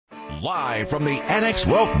Live from the Annex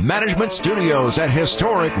Wealth Management Studios at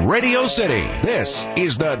historic Radio City, this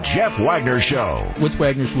is the Jeff Wagner Show. What's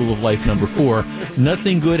Wagner's rule of life number 4?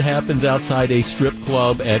 Nothing good happens outside a strip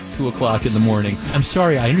club at 2 o'clock in the morning. I'm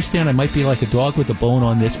sorry, I understand I might be like a dog with a bone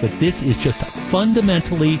on this, but this is just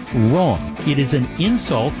fundamentally wrong. It is an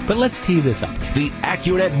insult, but let's tee this up. The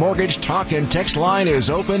AccuNet Mortgage talk and text line is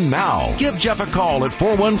open now. Give Jeff a call at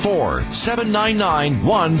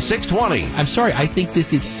 414-799-1620. I'm sorry, I think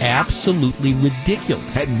this is absolutely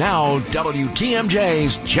ridiculous. And now,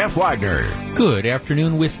 WTMJ's Jeff Wagner. Good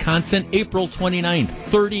afternoon, Wisconsin. April 29th,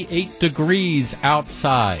 38 degrees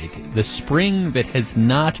outside. The spring that has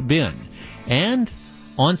not been. And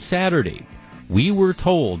on Saturday, we were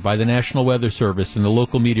told by the National Weather Service and the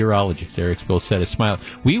local meteorologist, Eric Bill said a smile,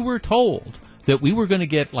 we were told that we were going to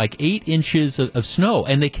get like 8 inches of snow,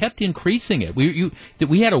 and they kept increasing it. We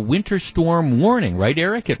had a winter storm warning, right,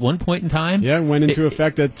 Eric, at one point in time? Yeah, it went into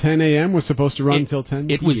effect at 10 a.m., was supposed to run until 10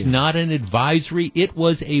 p.m. It was not an advisory. It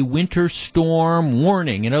was a winter storm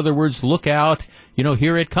warning. In other words, look out,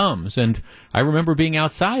 here it comes. And I remember being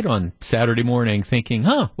outside on Saturday morning thinking,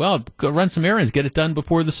 well, go run some errands, get it done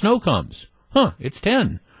before the snow comes. It's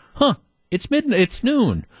 10. It's midnight. It's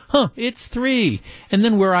noon. It's 3. And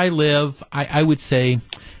then where I live, I would say,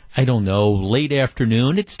 I don't know, late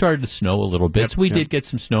afternoon, it started to snow a little bit. So we did get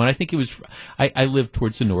some snow. And I think it was, I live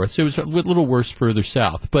towards the north, so it was a little worse further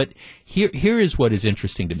south. But here is what is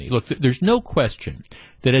interesting to me. Look, there's no question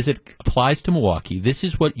that as it applies to Milwaukee, this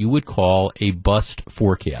is what you would call a bust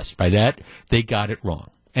forecast. By that, they got it wrong.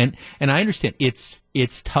 And I understand it's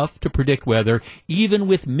tough to predict weather, even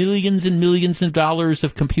with millions and millions of dollars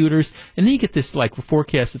of computers. And then you get this like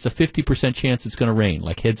forecast that's a 50% chance it's going to rain.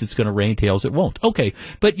 Like heads it's going to rain, tails it won't. Okay,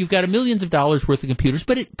 but you've got millions of dollars worth of computers,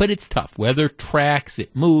 but it's tough. Weather tracks,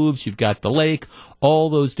 it moves. You've got the lake, all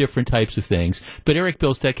those different types of things. But Eric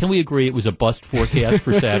Bilstead, can we agree it was a bust forecast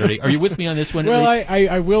for Saturday? Are you with me on this one? Well,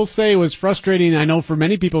 I will say it was frustrating. I know for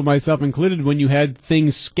many people, myself included, when you had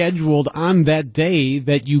things scheduled on that day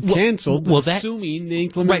that you canceled, assuming the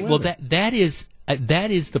inclement weather. Well, that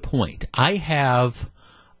is the point. I have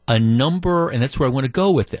a number, and that's where I want to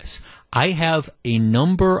go with this. I have a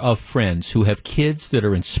number of friends who have kids that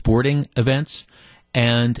are in sporting events,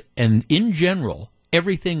 and in general,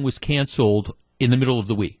 everything was canceled in the middle of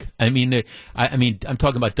the week. I mean, I'm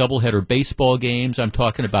talking about doubleheader baseball games. I'm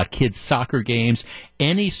talking about kids' soccer games.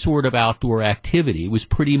 Any sort of outdoor activity was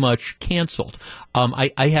pretty much canceled.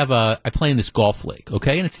 I play in this golf league,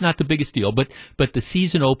 okay, and it's not the biggest deal, but the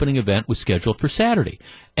season opening event was scheduled for Saturday,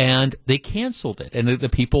 and they canceled it. And the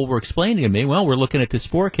people were explaining to me, well, we're looking at this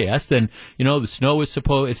forecast, and the snow is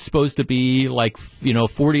supposed to be like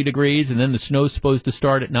 40 degrees, and then the snow's supposed to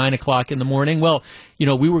start at 9 o'clock in the morning. Well,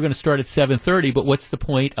 we were going to start at 7:30, but what's the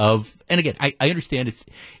point of? And again, I understand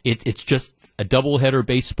it's just a doubleheader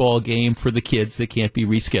baseball game for the kids that can't be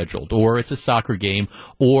rescheduled, or it's a soccer game,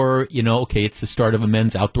 or okay, it's the start of a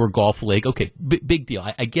men's outdoor golf league. Okay, big deal.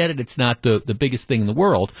 I get it. It's not the biggest thing in the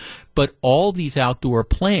world, but all these outdoor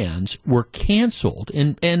plans were canceled,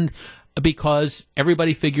 and because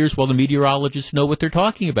everybody figures, well, the meteorologists know what they're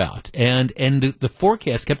talking about, and the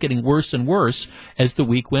forecast kept getting worse and worse as the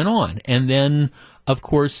week went on, and then of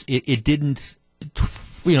course it didn't.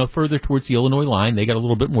 Further towards the Illinois line, they got a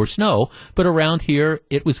little bit more snow, but around here,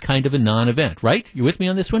 it was kind of a non-event, right? You with me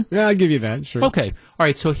on this one? Yeah, I'll give you that, sure. Okay. All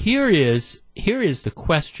right, so here is the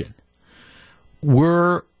question.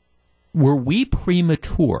 Were we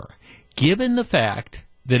premature, given the fact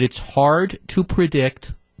that it's hard to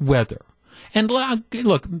predict weather? And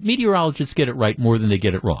look, meteorologists get it right more than they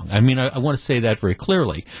get it wrong. I mean, I want to say that very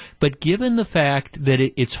clearly. But given the fact that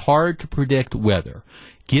it's hard to predict weather,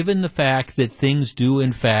 given the fact that things do,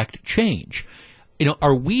 in fact, change,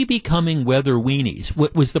 are we becoming weather weenies?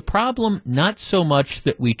 Was the problem not so much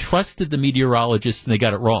that we trusted the meteorologists and they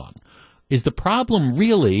got it wrong? Is the problem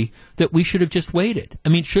really that we should have just waited? I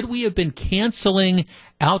mean, should we have been canceling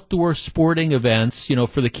outdoor sporting events,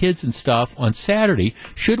 for the kids and stuff on Saturday?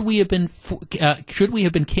 Should we have been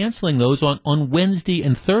canceling those on Wednesday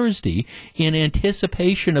and Thursday in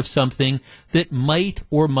anticipation of something that might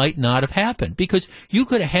or might not have happened? Because you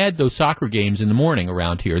could have had those soccer games in the morning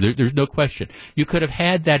around here. There's no question. You could have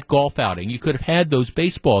had that golf outing. You could have had those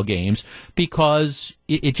baseball games because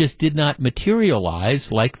it just did not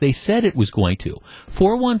materialize like they said it was going to.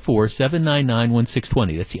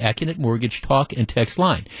 414-799-1620. That's the AccuNet Mortgage talk and text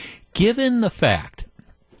line. Given the fact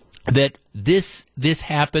that this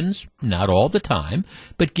happens, not all the time,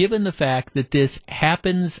 but given the fact that this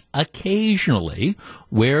happens occasionally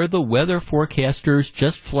where the weather forecasters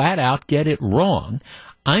just flat out get it wrong,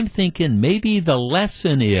 I'm thinking maybe the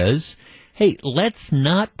lesson is, hey, let's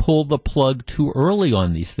not pull the plug too early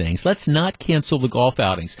on these things. Let's not cancel the golf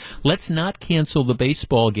outings. Let's not cancel the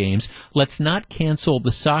baseball games. Let's not cancel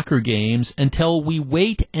the soccer games until we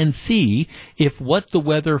wait and see if what the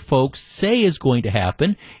weather folks say is going to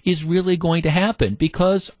happen is really going to happen.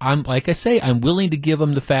 Because I'm willing to give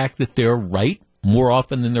them the fact that they're right more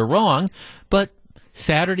often than they're wrong, but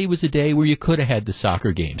Saturday was a day where you could have had the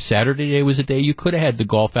soccer game. Saturday day was a day you could have had the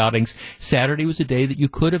golf outings. Saturday was a day that you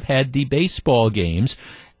could have had the baseball games.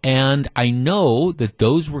 And I know that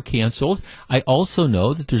those were canceled. I also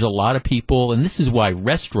know that there's a lot of people, and this is why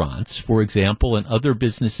restaurants, for example, and other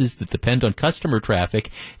businesses that depend on customer traffic,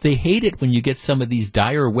 they hate it when you get some of these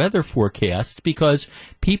dire weather forecasts because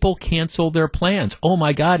people cancel their plans. Oh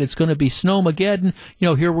my God, it's going to be snowmageddon.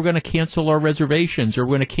 Here we're going to cancel our reservations, or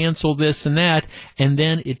we're going to cancel this and that, and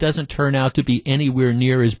then it doesn't turn out to be anywhere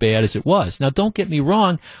near as bad as it was. Now, don't get me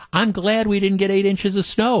wrong. I'm glad we didn't get 8 inches of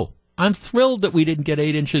snow. I'm thrilled that we didn't get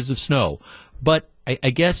 8 inches of snow. But I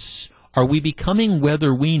guess, are we becoming weather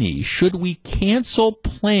weenies? Should we cancel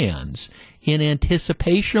plans in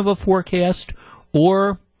anticipation of a forecast,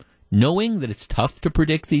 or knowing that it's tough to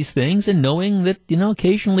predict these things and knowing that,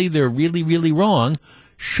 occasionally they're really, really wrong,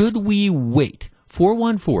 should we wait?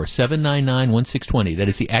 414-799-1620. That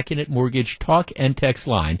is the Acunet Mortgage talk and text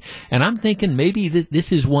line. And I'm thinking maybe that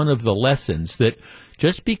this is one of the lessons that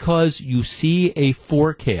just because you see a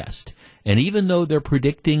forecast, and even though they're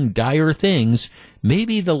predicting dire things,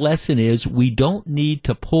 maybe the lesson is we don't need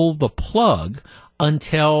to pull the plug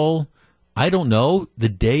until, I don't know, the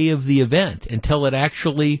day of the event, until it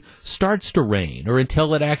actually starts to rain or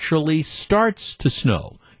until it actually starts to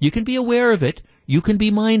snow. You can be aware of it. You can be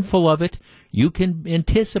mindful of it. You can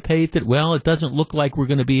anticipate that, well, it doesn't look like we're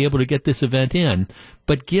going to be able to get this event in.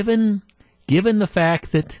 But given the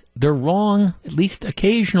fact that they're wrong, at least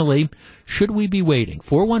occasionally, should we be waiting?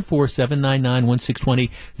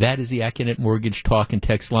 414-799-1620. That is the Acunet Mortgage talk and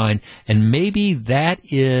text line. And maybe that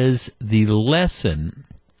is the lesson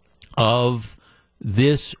of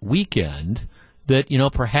this weekend that,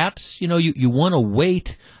 perhaps, you want to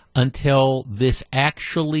wait until this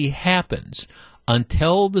actually happens,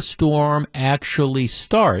 until the storm actually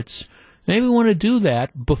starts. Maybe we want to do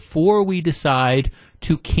that before we decide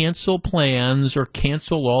to cancel plans or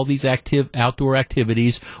cancel all these outdoor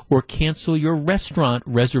activities or cancel your restaurant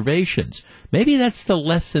reservations. Maybe that's the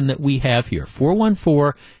lesson that we have here.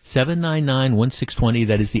 414-799-1620.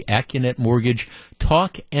 That is the Acunet Mortgage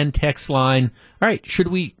talk and text line. All right, should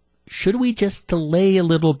we just delay a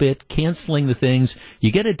little bit, canceling the things?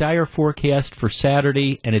 You get a dire forecast for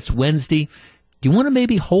Saturday and it's Wednesday. Do you want to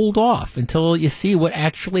maybe hold off until you see what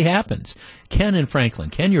actually happens? Ken in Franklin.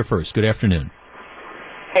 Ken, you're first. Good afternoon.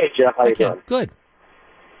 Hey, Jeff. How you doing? Good.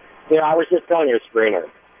 I was just telling you a screener.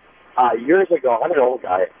 Years ago, I'm an old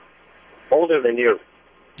guy, older than you.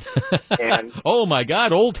 And oh, my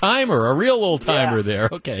God, old-timer, a real old-timer there.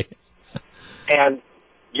 Okay. And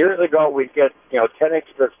years ago, we'd get, 10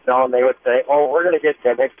 inches of snow, and they would say, oh, we're going to get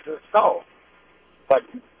 10 inches of snow. But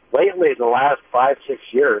lately, the last 5-6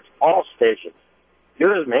 years, all stations,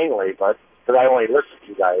 yours mainly, but because I only listen to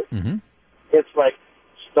you guys, it's like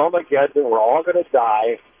snowmageddon, we're all going to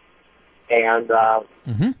die, and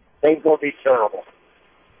things will be terrible.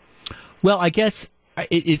 Well, I guess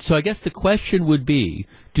so I guess the question would be,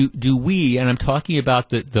 do we, and I'm talking about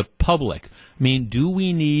the public, do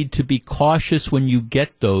we need to be cautious when you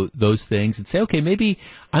get those things and say, okay, maybe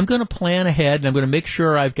I'm going to plan ahead and I'm going to make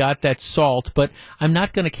sure I've got that salt, but I'm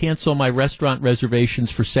not going to cancel my restaurant reservations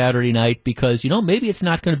for Saturday night because, maybe it's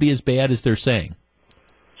not going to be as bad as they're saying.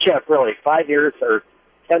 Jeff, really, 5 years or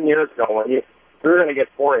 10 years ago, when you were going to get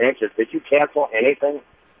 4 inches, did you cancel anything?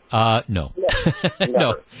 No.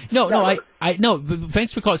 No.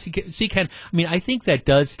 Thanks for calling. See, Ken, I think that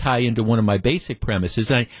does tie into one of my basic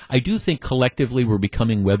premises. And I do think collectively we're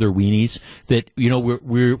becoming weather weenies, that,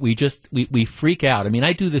 we freak out.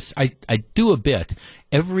 I do this, I do a bit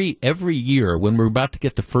every year when we're about to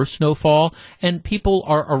get the first snowfall, and people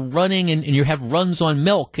are running, and you have runs on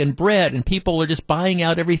milk and bread, and people are just buying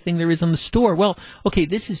out everything there is in the store. Well, okay,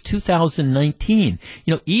 this is 2019.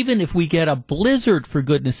 Even if we get a blizzard, for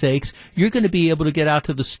goodness sakes, you're going to be able to get out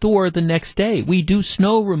to the store the next day. We do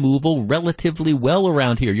snow removal relatively well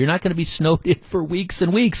around here. You're not going to be snowed in for weeks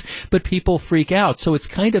and weeks, but people freak out. So it's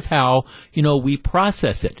kind of how, we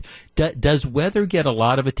process it. Does weather get a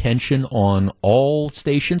lot of attention on all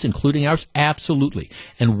stations, including ours? Absolutely.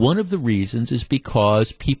 And one of the reasons is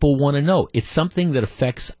because people want to know. It's something that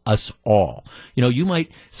affects us all.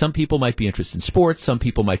 Some people might be interested in sports, some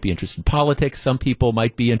people might be interested in politics, some people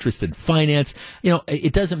might be interested in finance.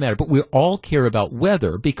 It doesn't matter. But we all care about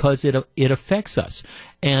weather because it it affects us.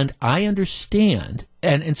 And I understand,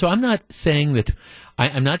 and so I'm not saying that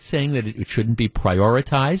I'm not saying that it shouldn't be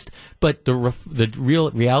prioritized, but the real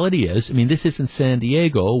reality is, I mean, this isn't San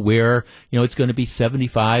Diego where, it's going to be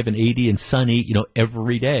 75 and 80 and sunny,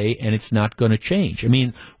 every day, and it's not going to change. I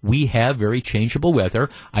mean, we have very changeable weather.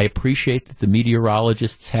 I appreciate that the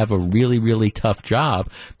meteorologists have a really, really tough job,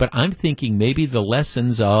 but I'm thinking maybe the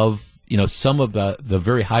lessons of some of the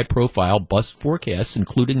very high-profile bust forecasts,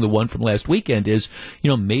 including the one from last weekend, is,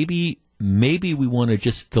 maybe we want to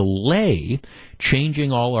just delay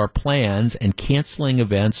changing all our plans and canceling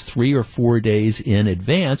events 3 or 4 days in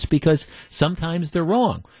advance because sometimes they're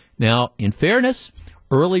wrong. Now, in fairness,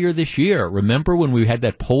 earlier this year, remember when we had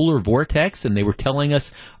that polar vortex and they were telling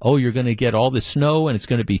us, oh, you're going to get all this snow and it's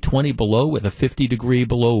going to be 20 below with a 50-degree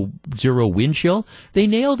below zero wind chill? They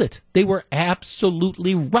nailed it. They were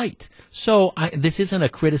absolutely right. So this isn't a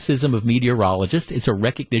criticism of meteorologists. It's a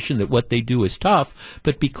recognition that what they do is tough.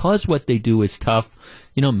 But because what they do is tough,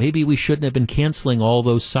 maybe we shouldn't have been canceling all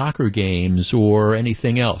those soccer games or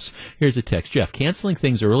anything else. Here's a text. Jeff, canceling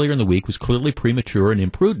things earlier in the week was clearly premature and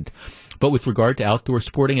imprudent. But with regard to outdoor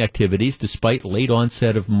sporting activities, despite late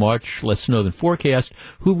onset of much less snow than forecast,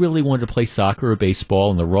 who really wanted to play soccer or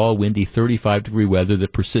baseball in the raw, windy 35-degree weather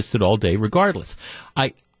that persisted all day regardless?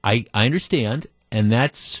 I understand, and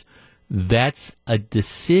that's a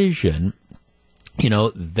decision.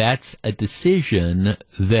 That's a decision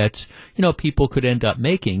that, people could end up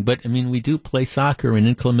making. But, I mean, we do play soccer in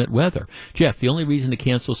inclement weather. Jeff, the only reason to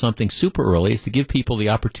cancel something super early is to give people the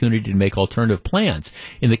opportunity to make alternative plans.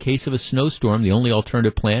 In the case of a snowstorm, the only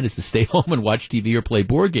alternative plan is to stay home and watch TV or play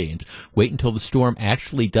board games. Wait until the storm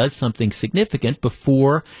actually does something significant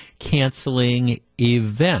before canceling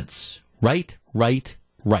events. Right.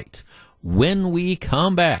 When we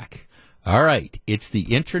come back, all right, it's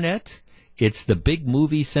the Internet. It's the big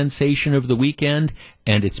movie sensation of the weekend,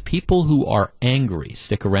 and it's people who are angry.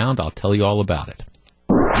 Stick around. I'll tell you all about it.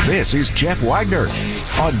 This is Jeff Wagner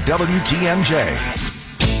on WTMJ.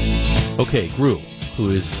 Okay, Gru, who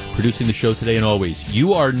is producing the show today and always,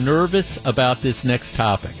 you are nervous about this next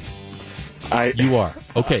topic. You are.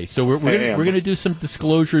 Okay, so we're going to do some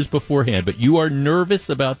disclosures beforehand, but you are nervous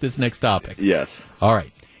about this next topic. Yes. All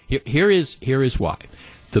right. Here is why.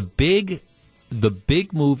 The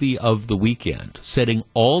big movie of the weekend, setting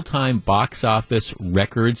all-time box office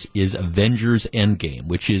records, is Avengers Endgame,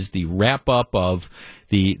 which is the wrap-up of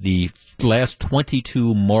the last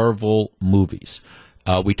 22 Marvel movies.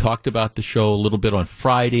 We talked about the show a little bit on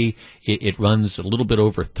Friday. It runs a little bit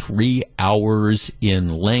over 3 hours in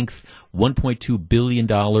length, $1.2 billion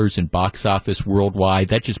in box office worldwide.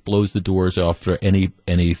 That just blows the doors off for any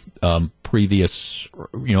previous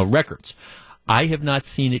records. I have not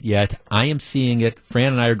seen it yet. I am seeing it.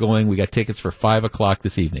 Fran and I are going. We got tickets for 5 o'clock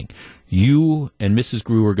this evening. You and Mrs.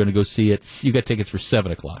 Grew are going to go see it. You got tickets for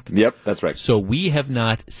 7 o'clock. Yep, that's right. So we have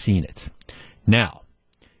not seen it. Now,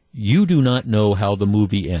 you do not know how the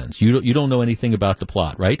movie ends. You don't know anything about the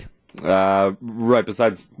plot, right? Right,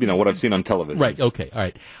 besides, what I've seen on television. Right, okay, all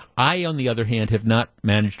right. I, on the other hand, have not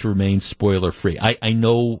managed to remain spoiler-free. I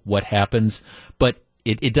know what happens, but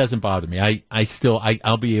it doesn't bother me.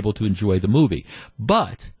 I'll be able to enjoy the movie.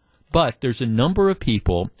 But there's a number of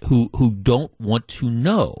people who don't want to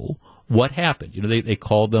know what happened. They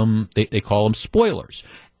call them spoilers.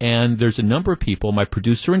 And there's a number of people, my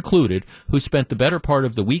producer included, who spent the better part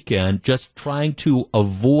of the weekend just trying to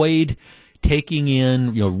avoid taking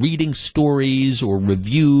in, reading stories or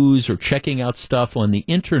reviews or checking out stuff on the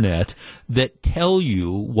Internet that tell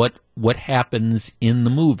you what happens in the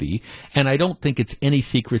movie. And I don't think it's any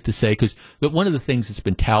secret to say, because one of the things that's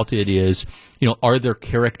been touted is, are there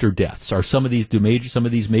character deaths? Are some of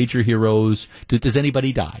these major heroes, does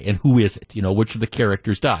anybody die? And who is it? Which of the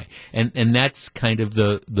characters die? And that's kind of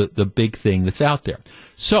the big thing that's out there.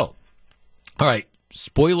 So, all right,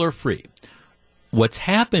 spoiler free. What's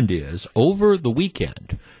happened is, over the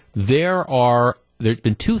weekend, there's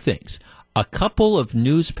been two things. A couple of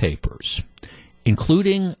newspapers,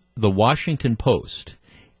 including the Washington Post,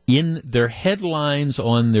 in their headlines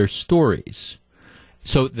on their stories,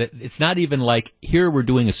 so that it's not even like, here we're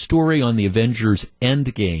doing a story on the Avengers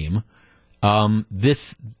Endgame,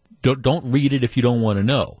 don't read it if you don't want to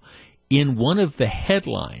know. In one of the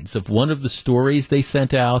headlines of one of the stories they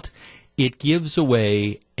sent out, it gives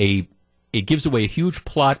away a huge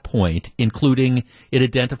plot point, including it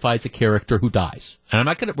identifies a character who dies. And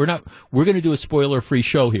we're going to do a spoiler-free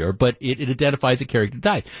show here, but it identifies a character who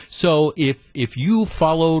dies. So if you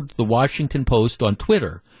followed the Washington Post on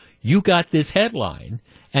Twitter, you got this headline,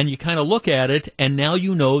 and you kind of look at it, and now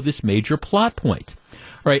you know this major plot point.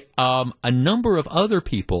 All right, a number of other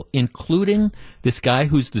people, including this guy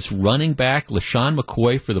who's this running back, LaShawn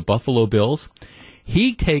McCoy for the Buffalo Bills,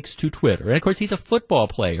 he takes to Twitter. And, of course, he's a football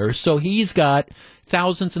player, so he's got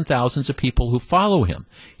thousands and thousands of people who follow him.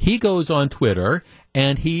 He goes on Twitter,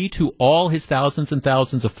 and he, to all his thousands and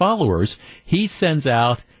thousands of followers, he sends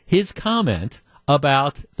out his comment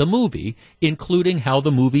about the movie, including how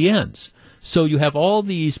the movie ends. So you have all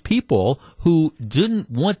these people who didn't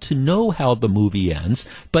want to know how the movie ends,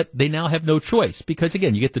 but they now have no choice because,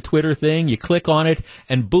 again, you get the Twitter thing, you click on it,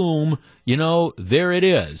 and boom, there it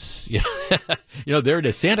is. There it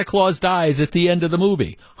is. Santa Claus dies at the end of the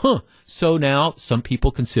movie. So now some people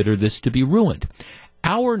consider this to be ruined.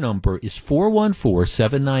 Our number is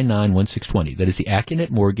 414-799-1620. That is the Accunet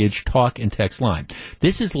Mortgage talk and text line.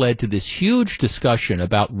 This has led to this huge discussion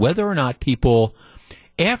about whether or not people,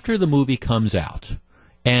 after the movie comes out,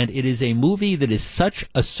 and it is a movie that is such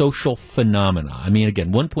a social phenomenon. I mean,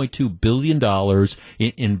 again, $1.2 billion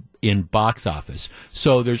in box office.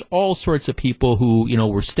 So there's all sorts of people who,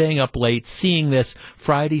 were staying up late, seeing this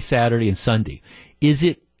Friday, Saturday, and Sunday.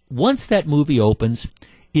 Once that movie opens,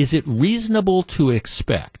 is it reasonable to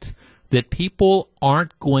expect that people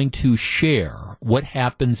aren't going to share what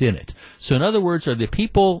happens in it? So in other words, are the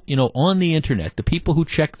people, on the internet, the people who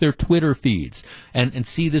check their Twitter feeds and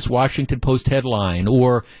see this Washington Post headline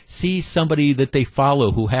or see somebody that they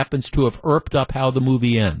follow who happens to have erped up how the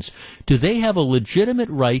movie ends, do they have a legitimate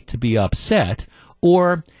right to be upset?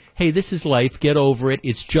 Or, hey, this is life, get over it.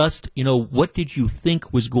 It's just, what did you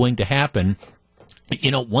think was going to happen?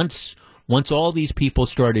 Once all these people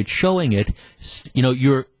started showing it,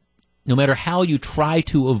 no matter how you try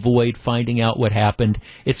to avoid finding out what happened,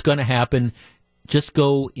 it's going to happen. Just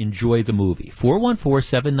go enjoy the movie.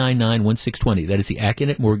 414-799-1620. That is the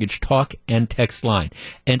Accunet Mortgage talk and text line.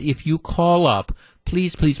 And if you call up,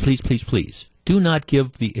 please, please, please, please, please, do not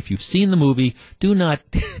if you've seen the movie, do not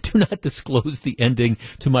disclose the ending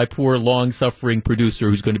to my poor, long-suffering producer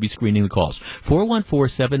who's going to be screening the calls.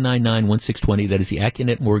 414-799-1620. That is the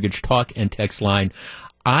Accunet Mortgage talk and text line.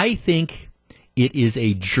 I think it is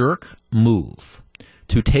a jerk move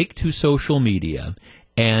to take to social media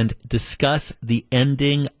and discuss the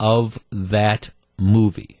ending of that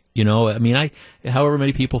movie. However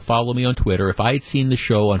many people follow me on Twitter, if I had seen the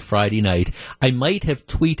show on Friday night, I might have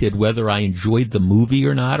tweeted whether I enjoyed the movie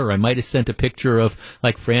or not, or I might have sent a picture of,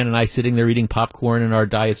 like, Fran and I sitting there eating popcorn and our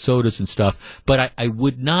diet sodas and stuff, but I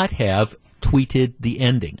would not have tweeted the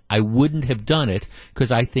ending. I wouldn't have done it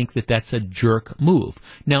because I think that that's a jerk move.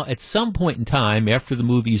 Now, at some point in time, after the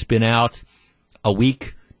movie's been out a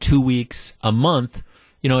week, 2 weeks, a month,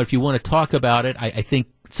 if you want to talk about it, I think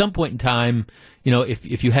at some point in time,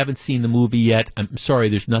 if you haven't seen the movie yet, I'm sorry,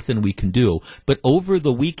 there's nothing we can do. But over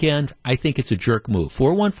the weekend, I think it's a jerk move.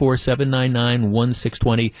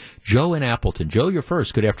 414-799-1620. Joe in Appleton. Joe, you're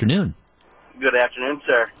first. Good afternoon. Good afternoon,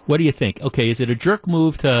 sir. What do you think? Okay, is it a jerk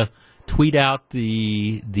move to tweet out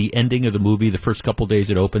the ending of the movie the first couple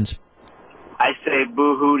days it opens? I say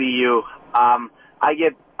boo-hoo to you.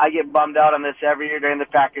 I get bummed out on this every year during the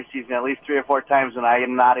Packers season, at least 3 or 4 times when I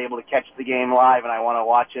am not able to catch the game live and I want to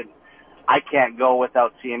watch it. I can't go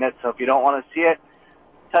without seeing it. So if you don't want to see it,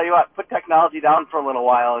 tell you what, put technology down for a little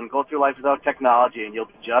while and go through life without technology, and you'll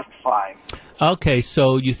be just fine. Okay,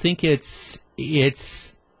 so you think it's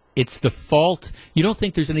the fault. You don't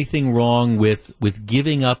think there's anything wrong with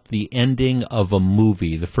giving up the ending of a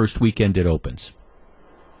movie the first weekend it opens?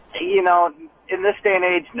 In this day and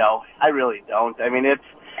age, no, I really don't. I mean,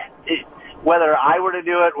 whether I were to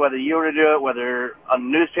do it, whether you were to do it, whether a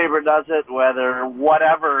newspaper does it, whether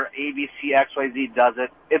whatever ABC XYZ does it,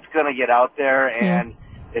 it's going to get out there. And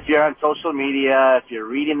if you're on social media, if you're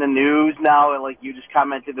reading the news now, like you just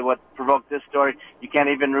commented to what provoked this story, you can't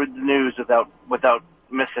even read the news without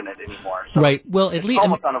missing it anymore. So right. Well, at least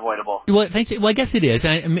almost unavoidable. Well, thanks. Well, I guess it is.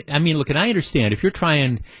 I mean, look, and I understand if you're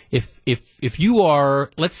trying, if you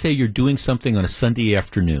are, let's say you're doing something on a Sunday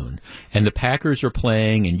afternoon, and the Packers are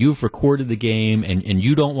playing, and you've recorded the game, and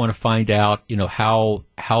you don't want to find out,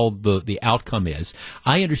 how the outcome is.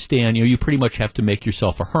 I understand. You pretty much have to make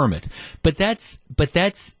yourself a hermit. But that's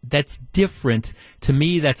different. To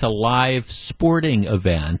me, that's a live sporting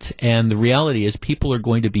event, and the reality is people are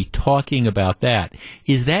going to be talking about that.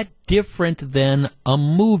 Is that different than a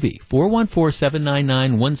movie?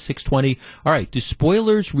 414-799-1620. All right, do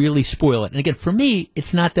spoilers really spoil it? And again, for me,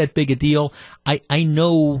 it's not that big a deal. I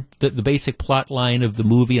know the basic plot line of the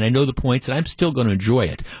movie, and I know the points, and I'm still going to enjoy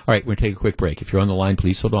it. All right, we're going to take a quick break. If you're on the line,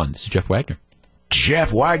 please hold on. This is Jeff Wagner.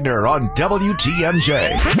 Jeff Wagner on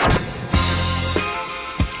WTMJ.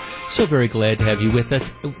 So very glad to have you with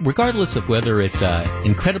us. Regardless of whether it's an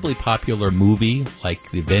incredibly popular movie, like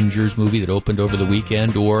the Avengers movie that opened over the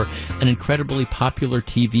weekend, or an incredibly popular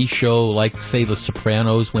TV show like, say, The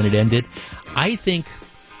Sopranos when it ended, I think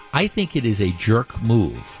it is a jerk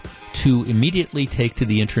move to immediately take to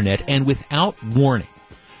the internet and without warning,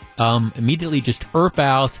 immediately just erp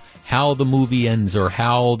out how the movie ends or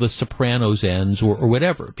how The Sopranos ends or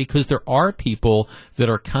whatever, because there are people that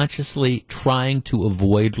are consciously trying to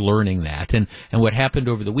avoid learning that. And what happened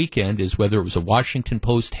over the weekend is, whether it was a Washington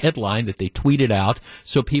Post headline that they tweeted out,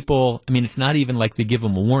 so people, I mean, it's not even like they give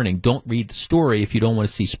them a warning, don't read the story if you don't want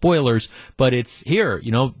to see spoilers, but it's here,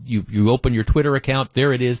 you open your Twitter account,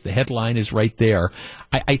 there it is, the headline is right there.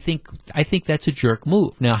 I think that's a jerk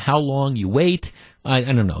move. Now, how long you wait, I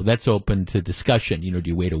don't know. That's open to discussion. Do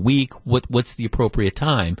you wait a week? What's the appropriate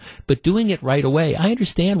time? But doing it right away, I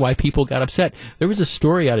understand why people got upset. There was a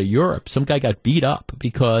story out of Europe. Some guy got beat up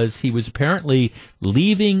because he was apparently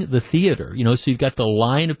leaving the theater. So you've got the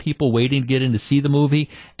line of people waiting to get in to see the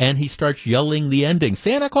movie, and he starts yelling the ending.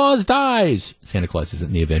 Santa Claus dies. Santa Claus isn't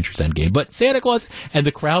in the Avengers Endgame, but Santa Claus. And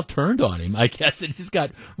the crowd turned on him. I guess it just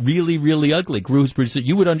got really, really ugly.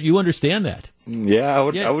 You understand that? Yeah,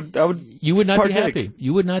 I would. You would not partake. be happy.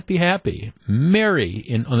 You would not be happy.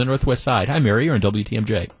 Mary on the Northwest Side. Hi, Mary. You're on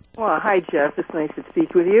WTMJ. Well, hi, Jeff. It's nice to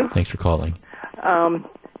speak with you. Thanks for calling.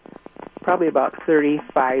 Probably about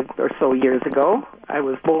 35 or so years ago, I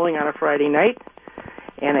was bowling on a Friday night,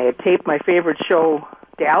 and I had taped my favorite show,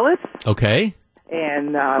 Dallas. Okay.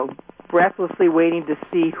 And breathlessly waiting to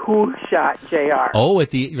see who shot JR. Oh,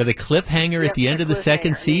 at the cliffhanger at the end of the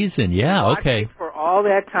second season. Yeah, okay. For all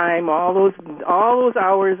that time, all those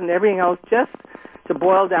hours and everything else, just to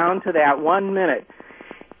boil down to that 1 minute.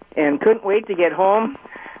 And couldn't wait to get home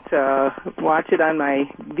to watch it on my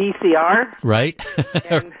VCR. Right.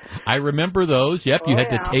 I remember those. Yep, you had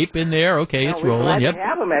the tape in there. Okay, it's rolling. Yep. We had to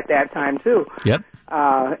have them at that time, too. Yep.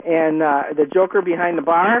 And the Joker behind the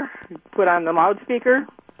bar, put on the loudspeaker.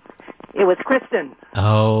 It was Kristen.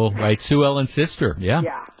 Oh, right. Sue Ellen's sister. Yeah.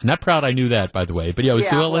 I'm not proud I knew that, by the way. But yeah, it was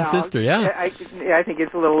Sue Ellen's sister. Yeah. I think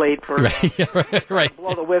it's a little late for right.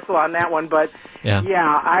 blow the whistle on that one. But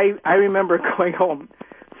I remember going home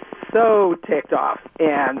so ticked off.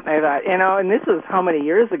 And I thought, and this was how many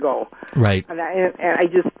years ago? Right. And I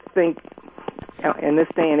just think, in this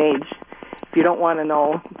day and age, if you don't want to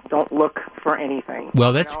know, don't look for anything.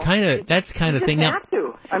 Well, that's kind of thing. You have to.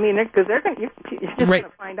 I mean, because you're just going to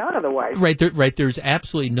find out otherwise. Right. There's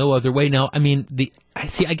absolutely no other way. Now, I mean, I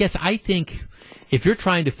think if you're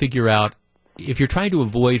trying to figure out, if you're trying to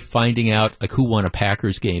avoid finding out like who won a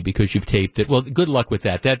Packers game because you've taped it, well, good luck with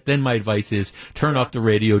that. Then my advice is turn off the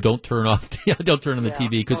radio, don't turn on the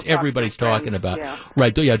TV because everybody's talking about.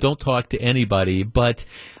 Right. Don't talk to anybody. But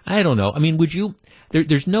I don't know. I mean, would you?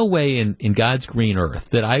 There's no way in God's green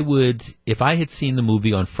earth that I would, if I had seen the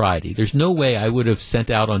movie on Friday, there's no way I would have sent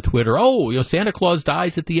out on Twitter, Santa Claus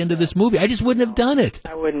dies at the end of this movie. I just wouldn't have done it.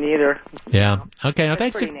 I wouldn't either. Yeah. Okay. Now,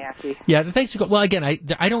 thanks. Pretty nasty. Yeah. Thanks. Well, again,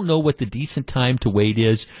 I don't know what the decent time to wait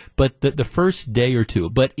is, but the first day or two.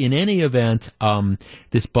 But in any event,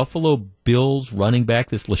 this Buffalo Bills running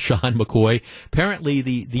back, this LaShawn McCoy, apparently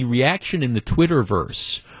the reaction in the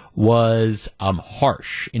Twitterverse was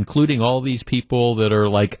harsh, including all these people that are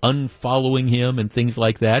like unfollowing him and things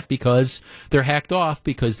like that because they're hacked off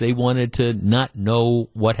because they wanted to not know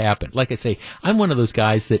what happened. Like I say, I'm one of those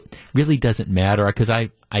guys that really doesn't matter because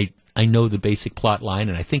I know the basic plot line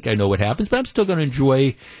and I think I know what happens, but I'm still going to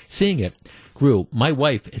enjoy seeing it. Gru, my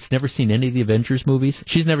wife has never seen any of the Avengers movies.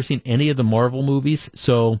 She's never seen any of the Marvel movies,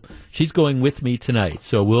 so she's going with me tonight.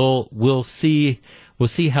 So we'll see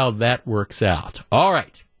how that works out. All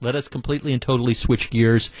right. Let us completely and totally switch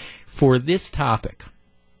gears. For this topic,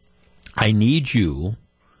 I need you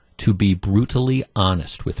to be brutally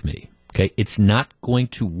honest with me. Okay? It's not going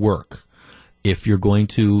to work if you're going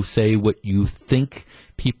to say what you think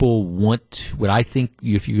people want, what I think,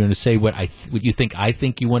 if you're going to say what you think I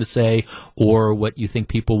think you want to say, or what you think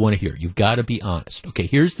people want to hear. You've got to be honest. Okay,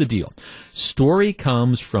 here's the deal. Story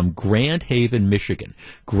comes from Grand Haven, Michigan.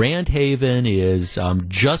 Grand Haven is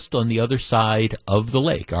just on the other side of the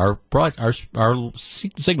lake. Our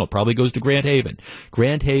signal probably goes to Grand Haven.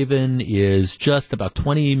 Grand Haven is just about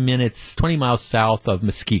 20 miles south of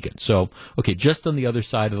Muskegon. So, okay, just on the other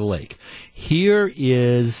side of the lake. Here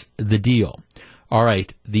is the deal. All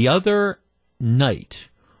right, the other night,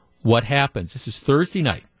 what happens? This is Thursday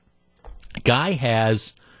night. Guy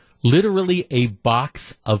has literally a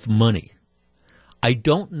box of money. I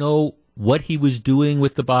don't know what he was doing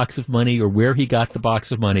with the box of money or where he got the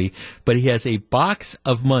box of money, but he has a box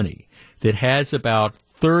of money that has about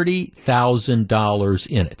 $30,000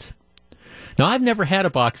 in it. Now, I've never had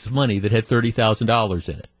a box of money that had $30,000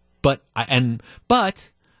 in it, but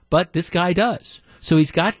this guy does. So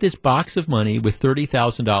he's got this box of money with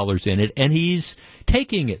 $30,000 in it, and he's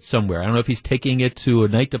taking it somewhere. I don't know if he's taking it to a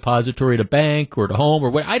night depository at a bank or to home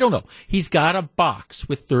or what. I don't know. He's got a box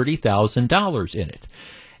with $30,000 in it,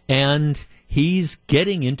 and he's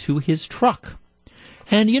getting into his truck.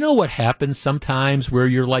 And you know what happens sometimes where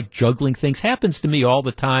you're like juggling things? Happens to me all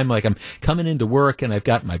the time. Like I'm coming into work and I've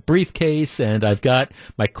got my briefcase and I've got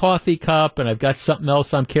my coffee cup and I've got something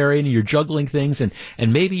else I'm carrying and you're juggling things and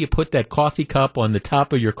maybe you put that coffee cup on the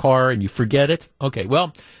top of your car and you forget it. Okay,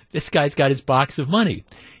 well, this guy's got his box of money.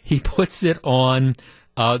 He puts it on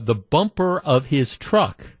the bumper of his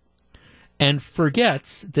truck and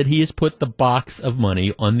forgets that he has put the box of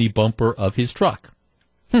money on the bumper of his truck.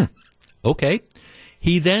 Okay.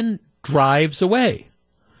 He then drives away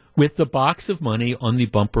with the box of money on the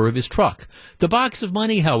bumper of his truck. The box of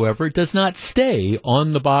money, however, does not stay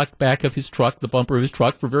on the back of his truck, the bumper of his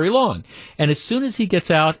truck, for very long. And as soon as he gets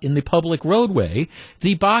out in the public roadway,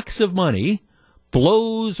 the box of money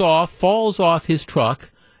blows off, falls off his truck,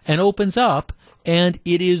 and opens up, and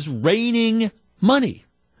it is raining money.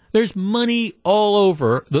 There's money all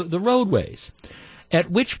over the roadways. At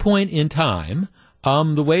which point in time,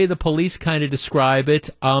 the way the police kind of describe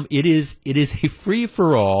it, it is a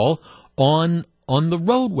free-for-all on the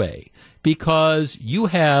roadway because you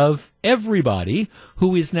have everybody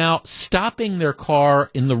who is now stopping their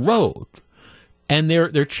car in the road and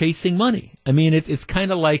they're chasing money. I mean, it's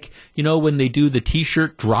kind of like, you know, when they do the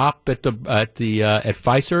T-shirt drop at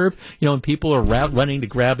Fiserv, you know, and people are running to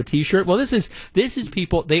grab a T-shirt. Well, this is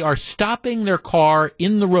people. They are stopping their car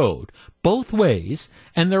in the road both ways,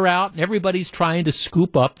 and they're out, and everybody's trying to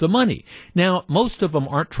scoop up the money. Now, most of them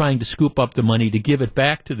aren't trying to scoop up the money to give it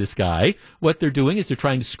back to this guy. What they're doing is they're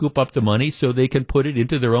trying to scoop up the money so they can put it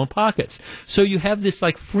into their own pockets. So you have this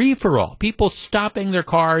like free-for-all. People stopping their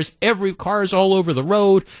cars, cars all over the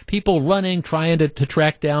road, people running, trying to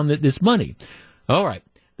track down this money. All right.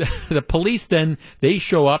 The police then, they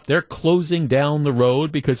show up, they're closing down the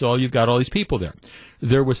road because you've got all these people there.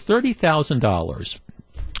 There was $30,000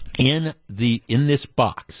 in this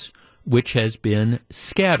box, which has been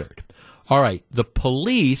scattered. All right, the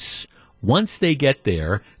police, once they get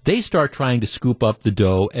there, they start trying to scoop up the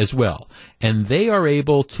dough as well. And they are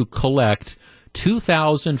able to collect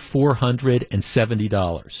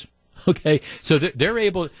 $2,470. Okay, so they're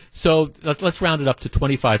able, so let's round it up to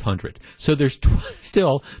 $2,500. So there's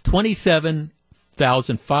still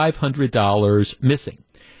 $27,500 missing.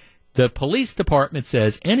 The police department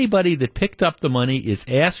says anybody that picked up the money is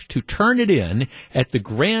asked to turn it in at the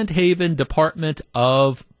Grand Haven Department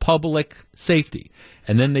of Public Safety.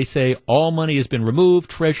 And then they say all money has been removed.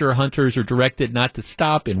 Treasure hunters are directed not to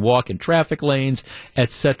stop and walk in traffic lanes,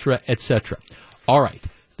 etc., etc. All right.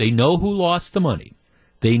 They know who lost the money.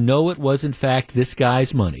 They know it was, in fact, this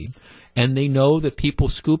guy's money. And they know that people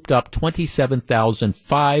scooped up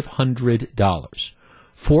 $27,500.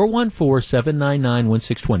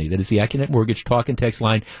 414-799-1620. That is the Accunet Mortgage talk and text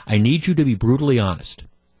line. I need you to be brutally honest.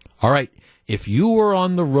 All right. If you were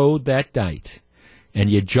on the road that night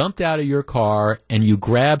and you jumped out of your car and you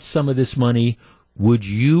grabbed some of this money, would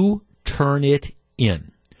you turn it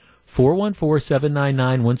in?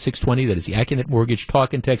 414-799-1620. That is the Accunet Mortgage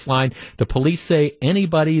talk and text line. The police say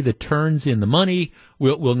anybody that turns in the money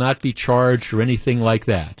will not be charged or anything like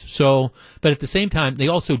that. So, but at the same time, they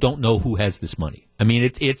also don't know who has this money. I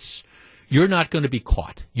mean, it's you're not going to be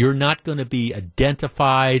caught. You're not going to be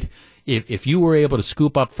identified. If you were able to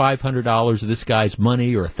scoop up $500 of this guy's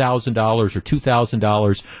money or $1,000 or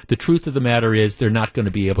 $2,000, the truth of the matter is they're not going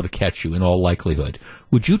to be able to catch you in all likelihood.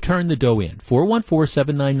 Would you turn the dough in?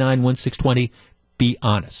 414-799-1620. Be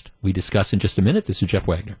honest. We discuss in just a minute. This is Jeff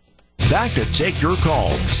Wagner. Back to take your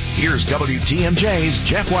calls. Here's WTMJ's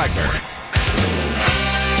Jeff Wagner.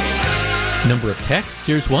 Number of texts.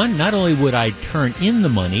 Here's one. Not only would I turn in the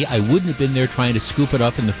money, I wouldn't have been there trying to scoop it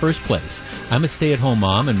up in the first place. I'm a stay-at-home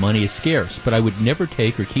mom and money is scarce, but I would never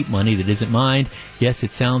take or keep money that isn't mine. Yes, it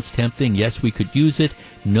sounds tempting. Yes, we could use it.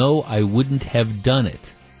 No, I wouldn't have done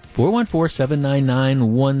it.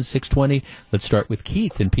 414-799-1620. Let's start with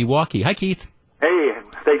Keith in Pewaukee. Hi, Keith. Hey,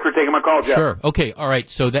 thanks for taking my call, Jeff. Sure. Okay. All right.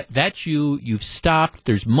 So that's you've stopped.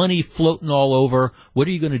 There's money floating all over. What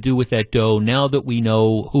are you going to do with that dough now that we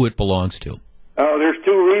know who it belongs to? There's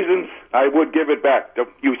two reasons I would give it back.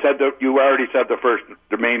 You already said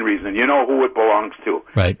the main reason. You know who it belongs to.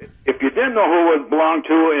 Right. If you didn't know who it belonged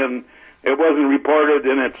to and it wasn't reported,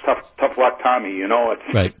 then it's tough luck Tommy, you know. It's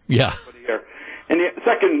right. Yeah. And the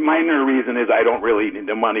second minor reason is I don't really need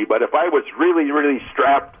the money. But if I was really, really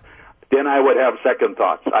strapped, then I would have second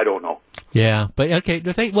thoughts. I don't know. Yeah, but okay.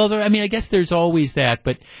 I mean, I guess there's always that,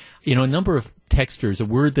 but a number of texters, a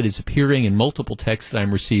word that is appearing in multiple texts that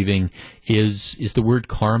I'm receiving is the word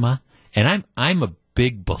karma, and I'm a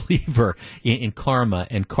big believer in karma,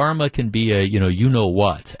 and karma can be a you know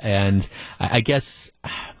what, and I guess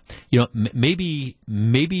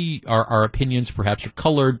maybe our opinions perhaps are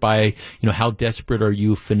colored by how desperate are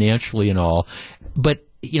you financially and all, but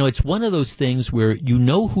it's one of those things where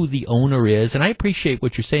who the owner is, and I appreciate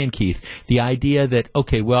what you're saying, Keith. The idea that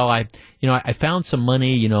I found some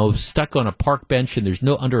money, stuck on a park bench, and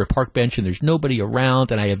under a park bench, and there's nobody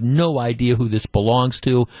around, and I have no idea who this belongs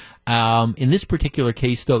to. In this particular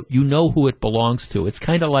case, though, who it belongs to. It's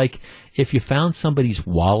kind of like if you found somebody's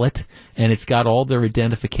wallet and it's got all their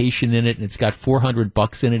identification in it, and it's got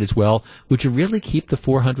 $400 in it as well. Would you really keep the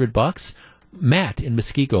 $400? Matt in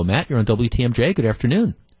Muskego. Matt, you're on WTMJ. Good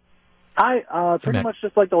afternoon. Hi. Pretty much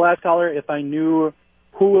just like the last caller, if I knew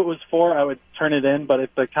who it was for, I would turn it in. But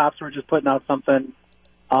if the cops were just putting out something,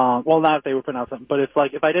 not if they were putting out something, but if I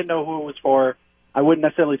didn't know who it was for, I wouldn't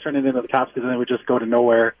necessarily turn it in to the cops because then it would just go to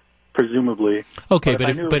nowhere, presumably. Okay, but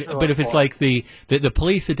if it's like the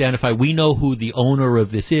police identify, we know who the owner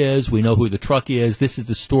of this is, we know who the truck is, this is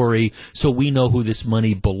the story, so we know who this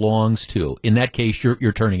money belongs to. In that case,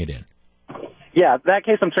 you're turning it in. Yeah, in that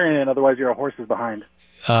case, I'm turning it in. Otherwise, your horse is behind.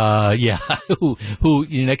 Yeah. who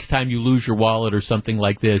next time you lose your wallet or something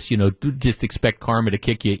like this, just expect karma to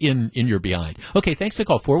kick you in your behind. Okay, thanks for the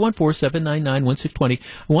call. 414-799-1620.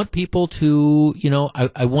 I want people to,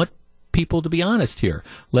 I want people to be honest here.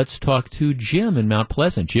 Let's talk to Jim in Mount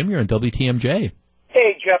Pleasant. Jim, you're on WTMJ.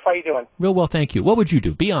 Hey, Jeff, how you doing? Real well, thank you. What would you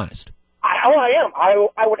do? Be honest. I am. I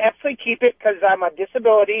would absolutely keep it because I'm a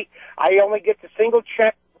disability. I only get the single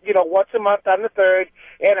check once a month on the 3rd,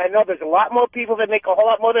 and I know there's a lot more people that make a whole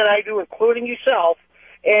lot more than I do, including yourself.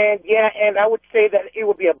 And I would say that it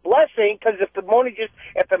would be a blessing because if the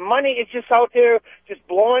money is just out there just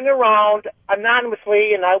blowing around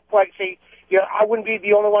anonymously, and I would like say, I wouldn't be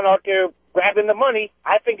the only one out there grabbing the money.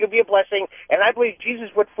 I think it would be a blessing, and I believe Jesus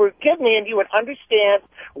would forgive me, and He would understand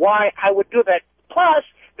why I would do that. Plus,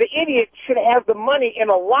 the idiot should have the money in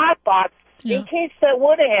a lockbox in case that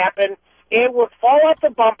were to happen. It would fall off the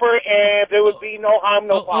bumper, and there would be no harm,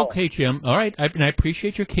 no foul. Okay, Jim. All right, and I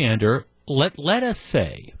appreciate your candor. Let us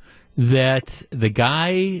say that the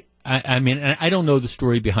guy. I mean, I don't know the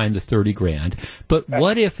story behind the $30,000, but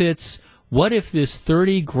what if this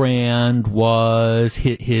 $30,000 was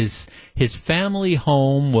his family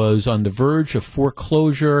home was on the verge of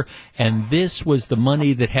foreclosure, and this was the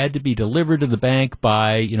money that had to be delivered to the bank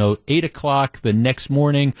by 8:00 the next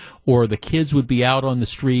morning, or the kids would be out on the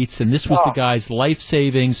streets, and this was the guy's life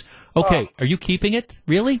savings. Okay, are you keeping it?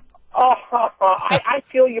 Really? I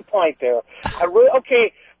feel your point there.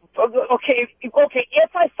 Okay.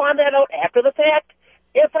 If I find that out after the fact,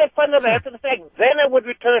 then I would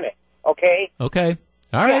return it. Okay. Okay.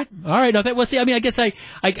 All right. Yeah. All right. No, see, I mean, I guess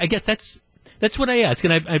that's what I ask.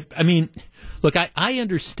 And I mean, look, I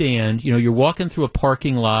understand, you're walking through a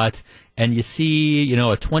parking lot and you see, a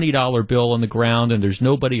 $20 bill on the ground and there's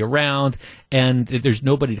nobody around and there's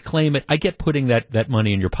nobody to claim it. I get putting that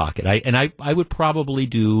money in your pocket. I would probably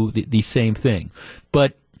do the same thing.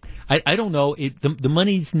 But I don't know. The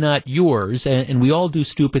money's not yours, and we all do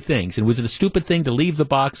stupid things. And was it a stupid thing to leave the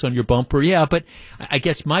box on your bumper? Yeah, but I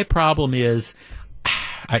guess my problem is,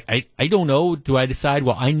 I don't know. Do I decide,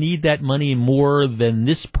 well, I need that money more than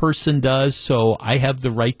this person does, so I have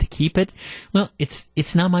the right to keep it? Well,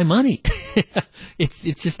 it's not my money. It's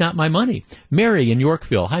just not my money. Mary in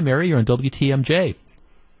Yorkville. Hi, Mary. You're on WTMJ.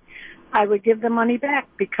 I would give the money back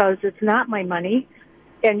because it's not my money.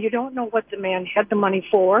 And you don't know what the man had the money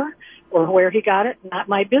for or where he got it. Not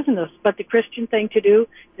my business. But the Christian thing to do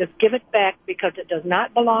is give it back because it does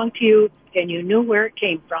not belong to you and you knew where it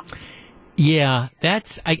came from. Yeah,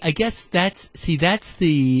 I guess that's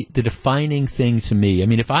the defining thing to me. I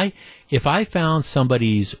mean, if I found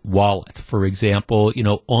somebody's wallet, for example,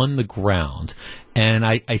 on the ground, and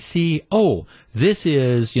I see, oh, this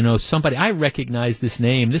is, somebody, I recognize this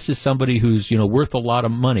name. This is somebody who's, worth a lot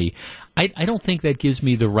of money. I don't think that gives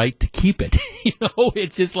me the right to keep it.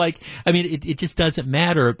 It's just like, I mean, it just doesn't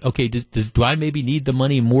matter. Okay, do I maybe need the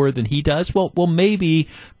money more than he does? Well, maybe,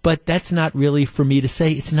 but that's not really for me to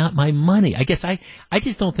say. It's not my money. I guess I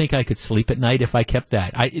just don't think I could sleep at night if I kept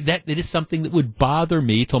that. It is something that would bother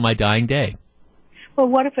me till my dying day. Well,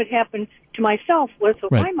 what if it happened to myself with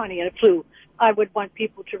right. my money and it flew? I would want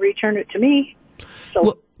people to return it to me.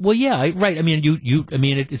 So Well, yeah, right. I mean,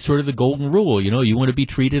 it's sort of the golden rule. You want to be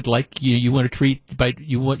treated like you treat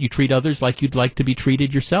others like you'd like to be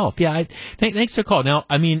treated yourself. Yeah. Thanks for the call. Now,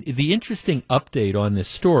 I mean, the interesting update on this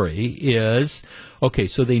story is, okay,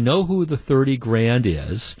 so they know who the 30 grand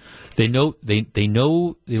is. They know they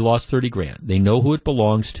lost 30 grand. They know who it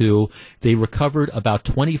belongs to. They recovered about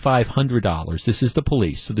 $2,500. This is the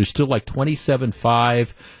police. So there's still like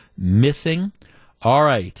 $27,500 missing. All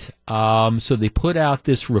right. So they put out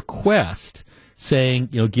this request saying,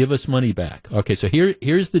 give us money back. Okay. So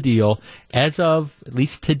here's the deal. As of at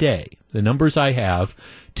least today, the numbers I have,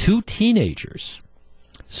 2 teenagers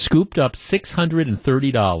scooped up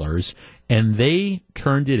 $630 and they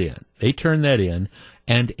turned it in. They turned that in.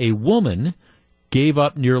 And a woman gave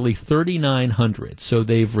up nearly $3,900. So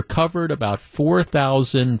they've recovered about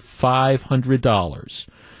 $4,500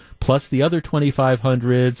 plus the other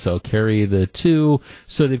 $2,500. So carry the 2.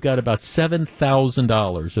 So they've got about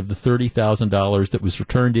 $7,000 of the $30,000 that was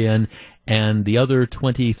returned in, and the other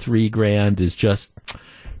 23 grand is just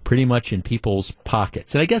pretty much in people's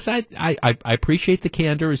pockets. And I guess I appreciate the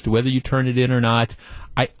candor as to whether you turn it in or not.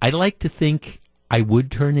 I like to think I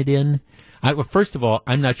would turn it in. Well, first of all,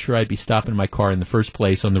 I'm not sure I'd be stopping my car in the first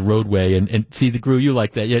place on the roadway and see the Gru, you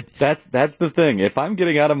like that. Yet That's the thing. If I'm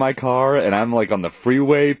getting out of my car and I'm like on the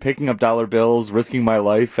freeway picking up dollar bills, risking my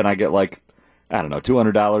life, and I get like, I don't know,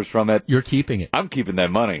 $200 from it. You're keeping it. I'm keeping that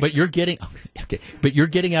money. But you're getting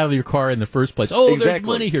out of your car in the first place. Oh, exactly. There's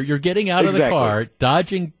money here. You're getting out of the car,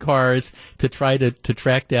 dodging cars to try to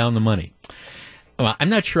track down the money. Well, I'm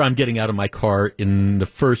not sure I'm getting out of my car in the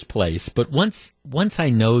first place, but once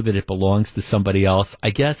I know that it belongs to somebody else,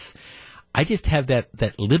 I guess I just have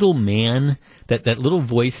that little man, that little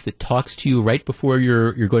voice that talks to you right before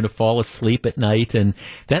you're going to fall asleep at night, and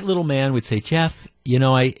that little man would say, Jeff,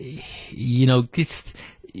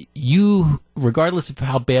 regardless of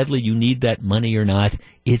how badly you need that money or not,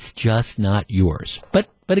 it's just not yours. But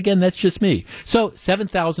again, that's just me. So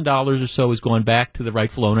 $7,000 or so has gone back to the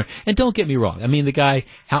rightful owner. And don't get me wrong. I mean, the guy,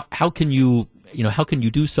 how can you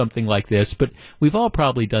do something like this? But we've all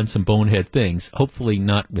probably done some bonehead things. Hopefully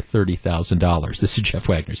not with $30,000. This is Jeff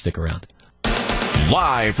Wagner. Stick around.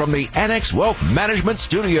 Live from the Annex Wealth Management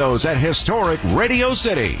Studios at historic Radio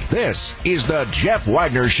City, this is the Jeff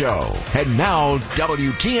Wagner Show. And now,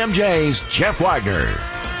 WTMJ's Jeff Wagner.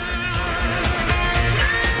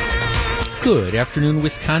 Good afternoon,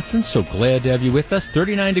 Wisconsin. So glad to have you with us.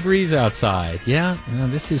 39 degrees outside. Yeah,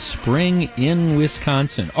 this is spring in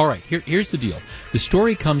Wisconsin. All right, here's the deal. The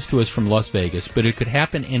story comes to us from Las Vegas, but it could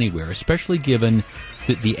happen anywhere, especially given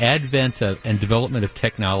the advent and development of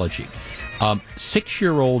technology.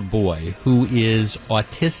 6-year-old boy who is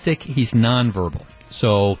autistic. He's nonverbal,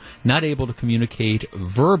 so not able to communicate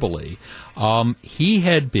verbally. He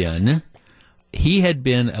had been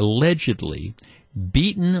allegedly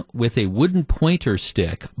beaten with a wooden pointer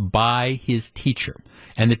stick by his teacher,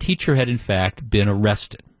 and the teacher had in fact been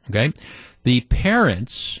arrested. Okay, the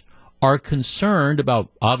parents are concerned about,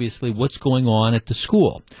 obviously, what's going on at the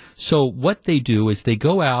school. So what they do is they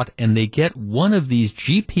go out and they get one of these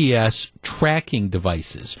GPS tracking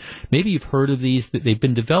devices. Maybe you've heard of these. They've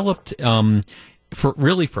been developed for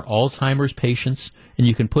Alzheimer's patients. And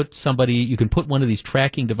you can put one of these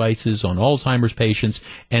tracking devices on Alzheimer's patients,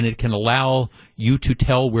 and it can allow you to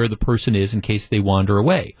tell where the person is in case they wander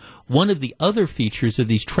away. One of the other features of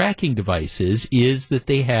these tracking devices is that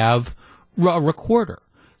they have a recorder.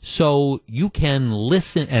 So you can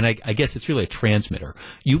listen, and I guess it's really a transmitter.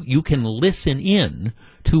 You can listen in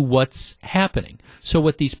to what's happening. So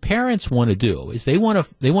what these parents want to do is they want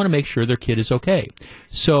to make sure their kid is okay.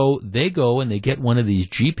 So they go and they get one of these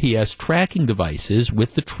GPS tracking devices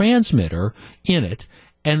with the transmitter in it,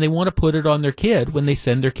 and they want to put it on their kid when they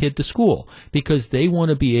send their kid to school, because they want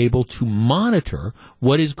to be able to monitor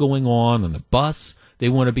what is going on the bus. They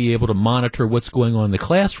want to be able to monitor what's going on in the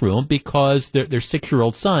classroom, because their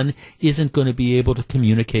 6-year-old son isn't going to be able to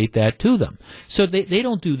communicate that to them. So they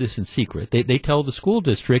don't do this in secret. They tell the school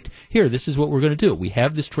district, here, this is what we're going to do. We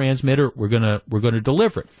have this transmitter. We're going to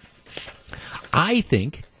deliver it. I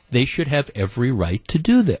think they should have every right to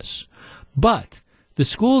do this. But the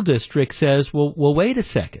school district says, well, wait a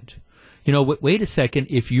second. Wait a second.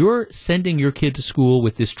 If you're sending your kid to school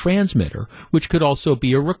with this transmitter, which could also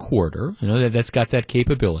be a recorder, that's got that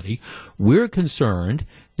capability, we're concerned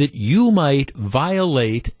that you might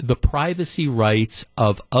violate the privacy rights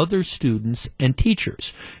of other students and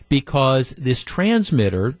teachers, because this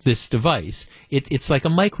transmitter, this device, it's like a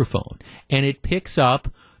microphone, and it picks up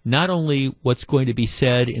not only what's going to be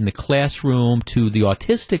said in the classroom to the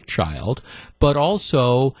autistic child, but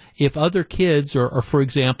also if other kids are, for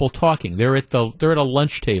example, talking. They're at a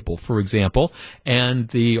lunch table, for example, and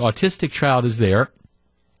the autistic child is there,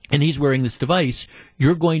 and he's wearing this device.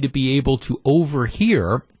 You're going to be able to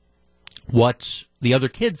overhear what the other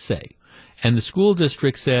kids say. And the school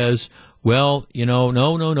district says, well,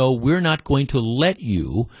 no, we're not going to let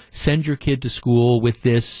you send your kid to school with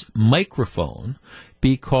this microphone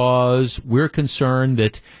because we're concerned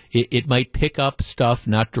that it might pick up stuff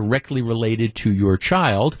not directly related to your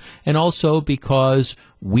child, and also because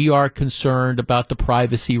we are concerned about the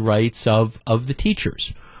privacy rights of the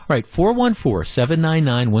teachers. All right,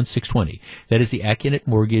 414-799-1620. That is the Accunet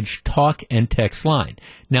Mortgage talk and text line.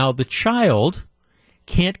 Now, the child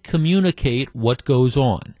can't communicate what goes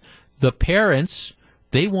on. The parents,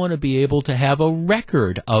 they want to be able to have a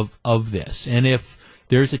record of this. And if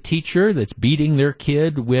there's a teacher that's beating their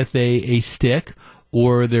kid with a stick,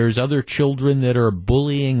 or there's other children that are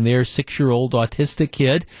bullying their 6-year-old autistic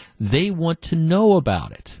kid, they want to know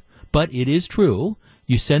about it. But it is true.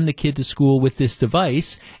 You send the kid to school with this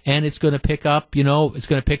device, and it's going to pick up,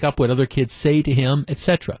 what other kids say to him,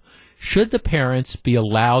 etc. Should the parents be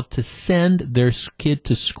allowed to send their kid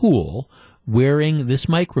to school wearing this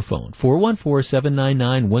microphone?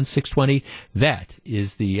 414-799-1620. That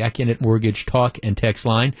is the Accunet Mortgage talk and text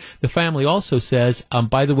line. The family also says,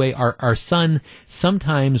 by the way, our son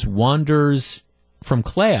sometimes wanders from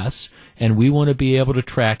class, and we want to be able to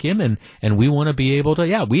track him, and we want to be able to,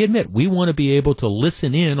 we want to be able to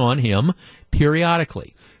listen in on him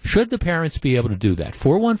periodically. Should the parents be able to do that?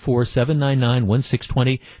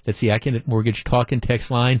 414-799-1620. That's the Accunet Mortgage talk and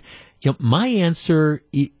text line. My answer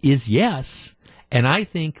is yes, and I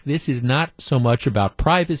think this is not so much about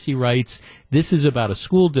privacy rights. This is about a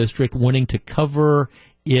school district wanting to cover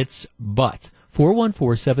its butt.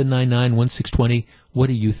 414-799-1620. What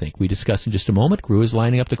do you think? We discuss in just a moment. Crew is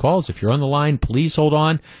lining up the calls. If you're on the line, please hold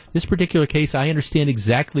on. This particular case, I understand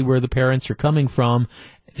exactly where the parents are coming from.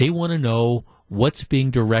 They want to know what's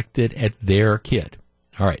being directed at their kid.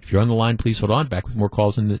 All right. If you're on the line, please hold on. Back with more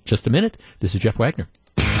calls in just a minute. This is Jeff Wagner.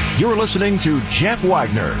 You're listening to Jeff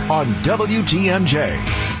Wagner on WTMJ.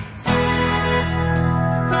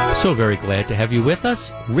 So very glad to have you with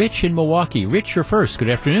us. Rich in Milwaukee. Rich, you're first. Good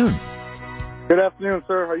afternoon. Good afternoon,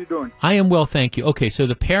 sir. How you doing? I am well, thank you. Okay, so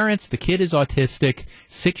the kid is autistic,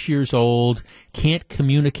 6 years old, can't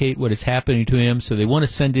communicate what is happening to him, so they want to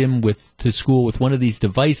send him to school with one of these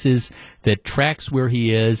devices that tracks where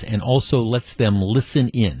he is and also lets them listen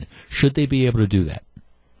in. Should they be able to do that?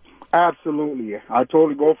 Absolutely. I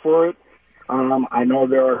totally go for it. I know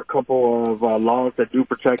there are a couple of laws that do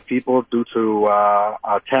protect people due to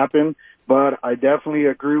tapping, but I definitely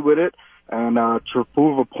agree with it. And to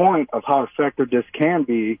prove a point of how effective this can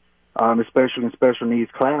be, especially in special needs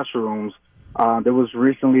classrooms, there was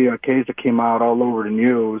recently a case that came out all over the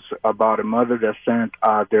news about a mother that sent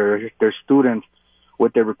their students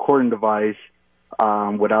with their recording device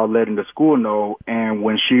without letting the school know. And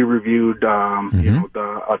when she reviewed,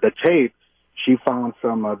 the tape, she found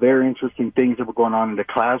some very interesting things that were going on in the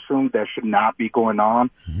classroom that should not be going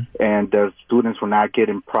on, and the students were not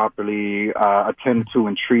getting properly attended to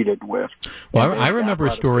and treated with. Well, I remember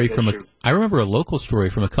a story I remember a local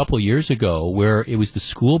story from a couple of years ago where it was the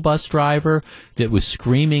school bus driver that was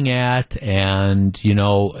screaming at and,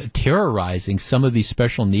 terrorizing some of these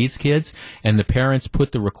special needs kids, and the parents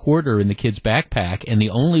put the recorder in the kid's backpack, and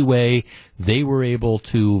the only way they were able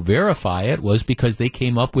to verify it was because they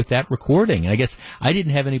came up with that recording. And I guess I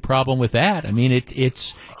didn't have any problem with that. I mean,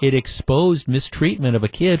 it exposed mistreatment of a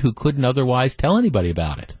kid who couldn't otherwise tell anybody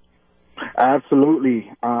about it.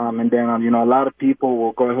 Absolutely. And then, a lot of people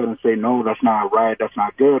will go ahead and say, no, that's not right, that's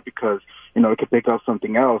not good, because, it could pick up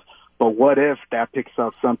something else. But what if that picks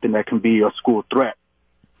up something that can be a school threat?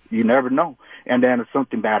 You never know. And then if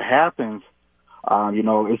something bad happens,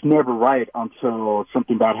 it's never right until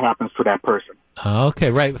something bad happens to that person. Okay,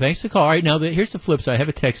 right. Thanks for the call. All right, now here's the flip side. I have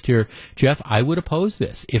a text here. Jeff, I would oppose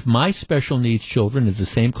this. If my special needs children is the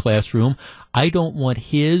same classroom, I don't want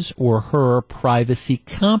his or her privacy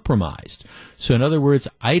compromised. So in other words,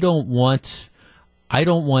 I don't want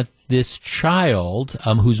this child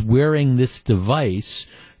who's wearing this device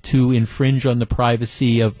to infringe on the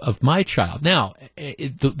privacy of my child. Now,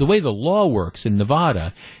 the way the law works in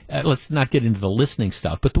Nevada, let's not get into the listening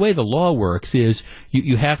stuff, but the way the law works is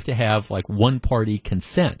you have to have like one-party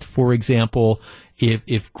consent. For example,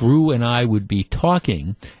 if Gru and I would be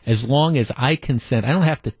talking, as long as I consent, I don't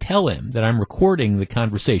have to tell him that I'm recording the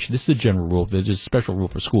conversation. This is a general rule. There's a special rule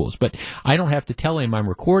for schools, but I don't have to tell him I'm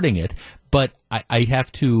recording it, but I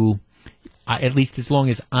have to at least as long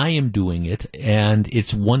as I am doing it, and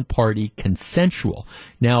it's one-party consensual.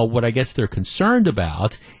 Now, what I guess they're concerned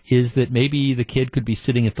about is that maybe the kid could be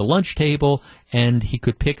sitting at the lunch table and he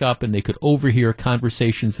could pick up and they could overhear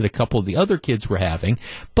conversations that a couple of the other kids were having.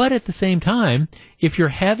 But at the same time, if you're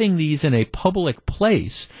having these in a public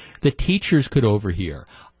place, the teachers could overhear.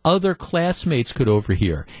 Other classmates could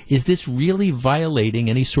overhear. Is this really violating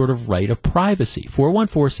any sort of right of privacy?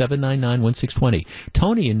 414-799-1620.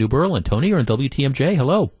 Tony in New Berlin. Tony, you're on WTMJ.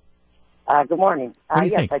 Hello. Good morning. What do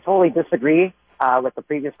you yes, think? I totally disagree with the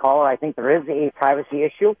previous caller. I think there is a privacy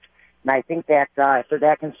issue, and I think that if they're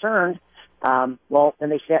that concerned, well, then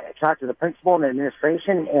they should talk to the principal and the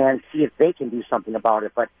administration and see if they can do something about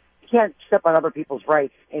it. But you can't step on other people's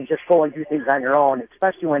rights and just go and do things on your own,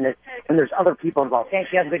 especially when there's other people involved.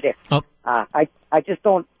 Thank you. Have a good day. Oh. I just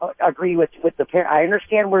don't agree with the parent. I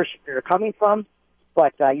understand where you're coming from,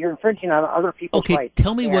 but you're infringing on other people's rights. Okay,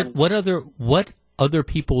 tell me what other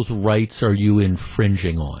people's rights are you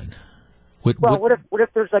infringing on? What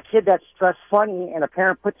if there's a kid that's dressed funny and a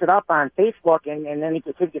parent puts it up on Facebook and then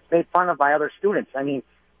the kid gets made fun of by other students? I mean,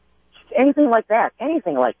 anything like that.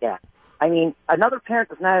 I mean, another parent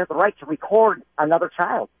does not have the right to record another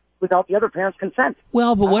child without the other parent's consent.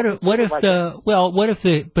 Well, but what if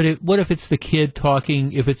it's the kid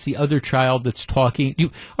talking? If it's the other child that's talking?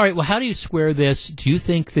 All right. Well, how do you square this? Do you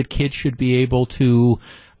think that kids should be able to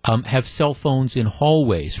have cell phones in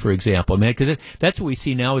hallways, for example? I mean, because that's what we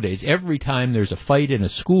see nowadays. Every time there's a fight in a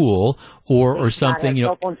school or something,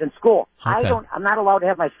 cell phones in school. Okay. I'm not allowed to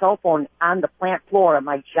have my cell phone on the plant floor at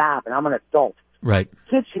my job, and I'm an adult. Right.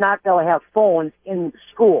 Kids should not be able to have phones in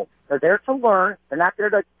school. They're there to learn. They're not there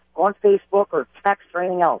to go on Facebook or text or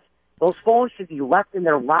anything else. Those phones should be left in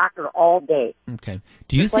their locker all day. Okay.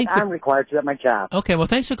 Do you think I'm required to at my job? Okay. Well,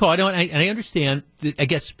 thanks for the call. I understand. I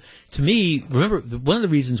guess to me, remember one of the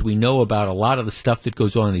reasons we know about a lot of the stuff that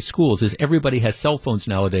goes on in these schools is everybody has cell phones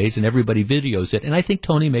nowadays and everybody videos it. And I think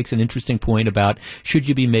Tony makes an interesting point about should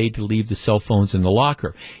you be made to leave the cell phones in the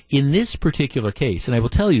locker. In this particular case, and I will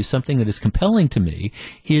tell you something that is compelling to me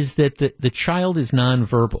is that the child is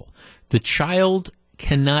nonverbal. The child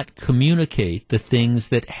cannot communicate the things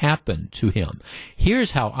that happen to him.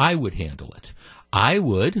 Here's how I would handle it. I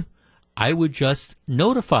would just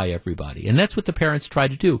notify everybody. And that's what the parents try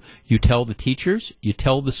to do. You tell the teachers, you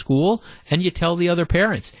tell the school, and you tell the other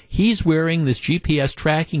parents. He's wearing this GPS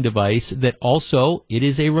tracking device that also, it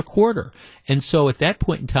is a recorder. And so at that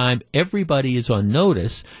point in time, everybody is on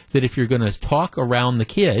notice that if you're going to talk around the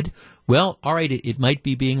kid, well, all right, it might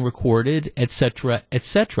be being recorded, et cetera, et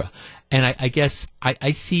cetera. And I guess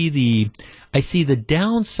I see the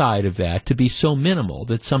downside of that to be so minimal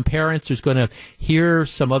that some parents are going to hear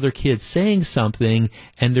some other kid saying something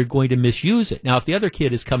and they're going to misuse it. Now, if the other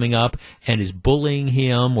kid is coming up and is bullying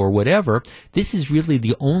him or whatever, this is really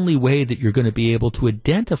the only way that you're going to be able to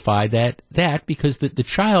identify that because the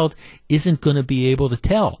child isn't going to be able to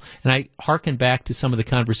tell. And I hearken back to some of the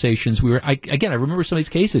conversations I remember some of these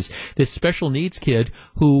cases. This special needs kid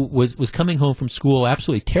who was coming home from school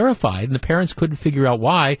absolutely terrified, and the parents couldn't figure out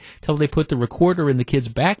why till they put the recorder in the kid's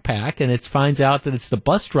backpack, and it finds out that it's the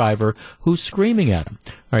bus driver who's screaming at him.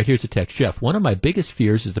 All right, here's a text. Jeff, one of my biggest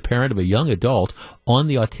fears as the parent of a young adult on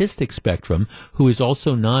the autistic spectrum who is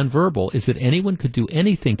also nonverbal is that anyone could do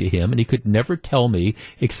anything to him and he could never tell me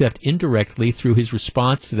except indirectly through his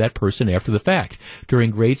response to that person after the fact. During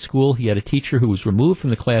grade school, he had a teacher who was removed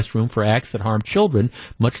from the classroom for acts that harmed children,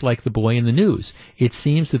 much like the boy in the news. It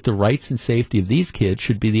seems that the rights and safety of these kids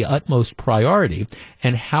should be the utmost priority,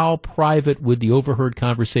 and how private would the overheard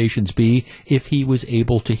conversations be if he was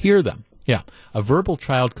able to hear them? Yeah, a verbal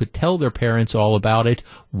child could tell their parents all about it.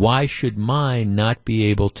 Why should mine not be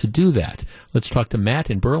able to do that? Let's talk to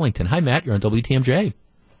Matt in Burlington. Hi, Matt. You're on WTMJ. Hey,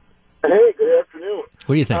 good afternoon. What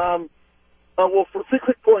do you think? Well, for 3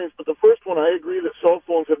 quick points, but the first one, I agree that cell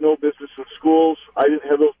phones have no business in schools. I didn't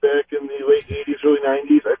have those back in the late 80s, early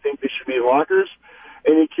 90s. I think they should be in lockers.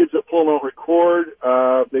 Any kids that pull them out record,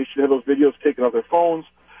 they should have those videos taken off their phones.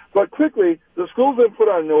 But quickly, the school's been put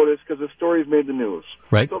on notice because the story's made the news.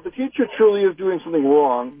 Right. So if the teacher truly is doing something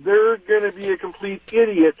wrong, they're going to be a complete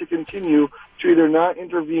idiot to continue to either not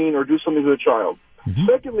intervene or do something to the child. Mm-hmm.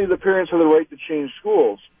 Secondly, the parents have the right to change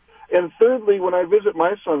schools. And thirdly, when I visit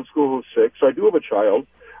my son's school who's 6, I do have a child,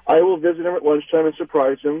 I will visit him at lunchtime and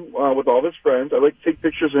surprise him with all of his friends. I like to take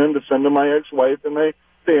pictures of him to send to my ex-wife and my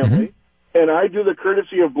family. Mm-hmm. And I do the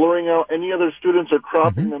courtesy of blurring out any other students or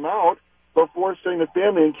cropping them out before sending the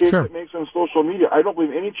family in case it makes on social media. I don't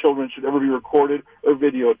believe any children should ever be recorded or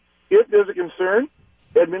videoed. If there's a concern,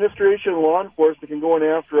 administration and law enforcement can go in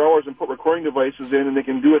after hours and put recording devices in, and they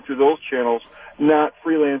can do it through those channels, not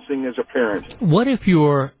freelancing as a parent. What if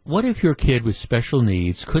your kid with special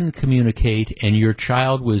needs couldn't communicate and your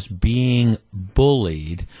child was being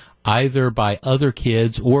bullied either by other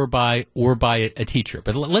kids or by a teacher?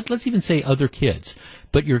 But let's even say other kids.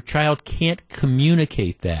 But your child can't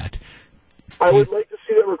communicate that. I would like to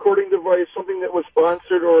see that recording device, something that was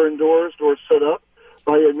sponsored or endorsed or set up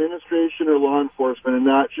by administration or law enforcement, and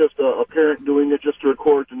not just a parent doing it just to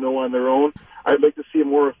record to know on their own. I'd like to see a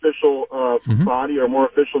more official body or a more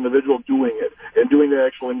official individual doing it and doing the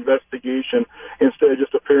actual investigation instead of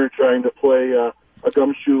just a parent trying to play a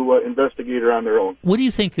gumshoe investigator on their own. What do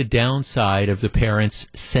you think the downside of the parents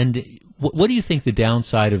sending? What do you think the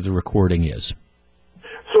downside of the recording is?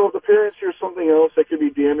 So if the parents hear something else that could be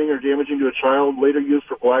damning or damaging to a child, later used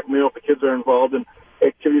for blackmail, if the kids are involved in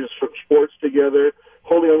activities for sports together,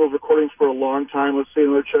 holding on those recordings for a long time. Let's say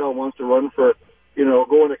another child wants to run for,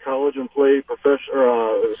 go into college and play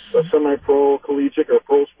a semi-pro, collegiate, or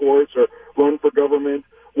pro sports, or run for government.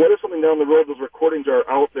 What if something down the road, those recordings are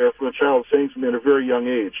out there from a child saying something at a very young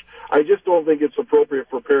age? I just don't think it's appropriate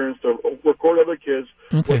for parents to record other kids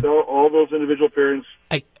without all those individual parents.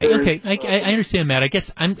 I understand, Matt. I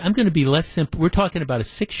guess I'm going to be less simple. We're talking about a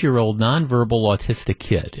 6-year-old nonverbal autistic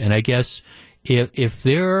kid, and I guess if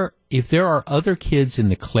there are other kids in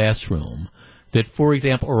the classroom that, for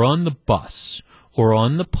example, are on the bus or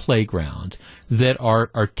on the playground that are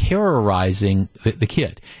terrorizing the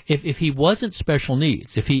kid. If he wasn't special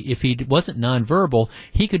needs, if he wasn't nonverbal,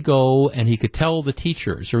 he could go and he could tell the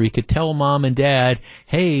teachers, or he could tell mom and dad,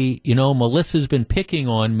 hey, Melissa's been picking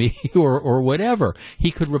on me, or whatever. He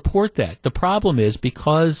could report that. The problem is,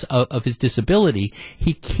 because of his disability,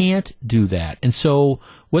 he can't do that. And so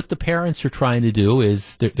what the parents are trying to do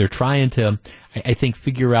is they're trying to, I think,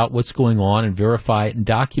 figure out what's going on and verify it and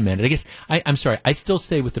document it. I guess, I'm sorry, I still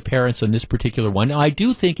stay with the parents on this particular one. Now, I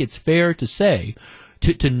do think it's fair to say,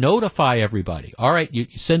 to notify everybody. All right, you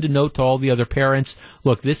send a note to all the other parents.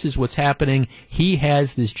 Look, this is what's happening. He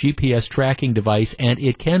has this GPS tracking device, and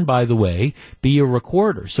it can, by the way, be a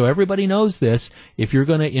recorder. So everybody knows this. If you're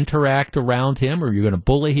going to interact around him, or you're going to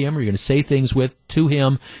bully him, or you're going to say things to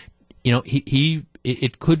him,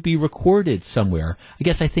 it could be recorded somewhere. I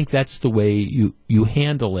guess I think that's the way you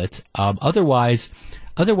handle it. Otherwise,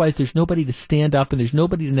 there's nobody to stand up, and there's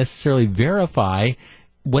nobody to necessarily verify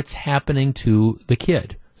what's happening to the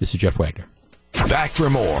kid. This is Jeff Wagner. Back for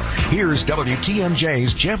more. Here's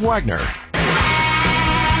WTMJ's Jeff Wagner.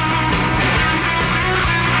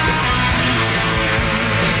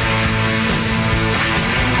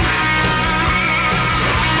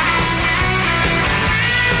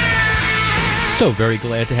 So very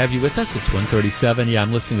glad to have you with us. It's 1:37. Yeah,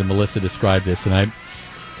 I'm listening to Melissa describe this, and I'm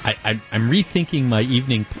rethinking my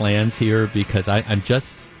evening plans here, because I am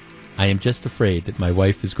just afraid that my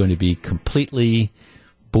wife is going to be completely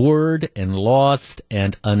bored and lost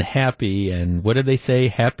and unhappy. And what do they say?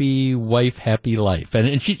 Happy wife, happy life.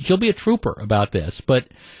 And she'll be a trooper about this, but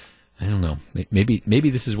I don't know. Maybe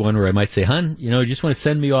this is one where I might say, "Hun, you just want to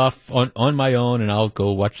send me off on my own, and I'll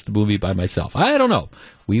go watch the movie by myself." I don't know.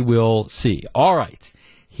 We will see. All right.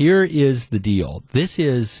 Here is the deal. This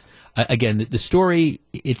is, again, the story,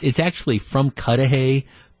 it's actually from Cudahy,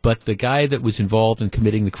 but the guy that was involved in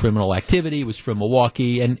committing the criminal activity was from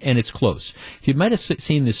Milwaukee, and it's close. You might have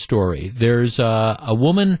seen this story. There's a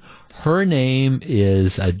woman, her name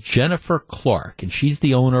is Jennifer Clark, and she's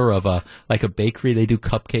the owner of a bakery. They do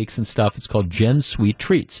cupcakes and stuff. It's called Jen's Sweet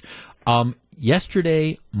Treats.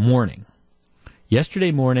 Yesterday morning,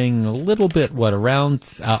 a little bit,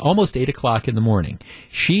 around almost 8 o'clock in the morning,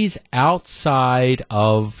 she's outside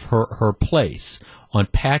of her place on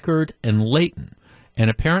Packard and Layton. And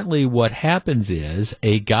apparently what happens is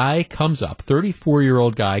a guy comes up,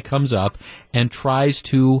 34-year-old guy comes up and tries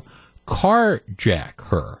to carjack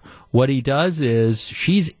her. What he does is,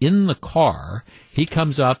 she's in the car. He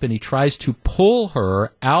comes up and he tries to pull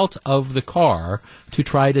her out of the car to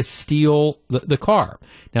try to steal the car.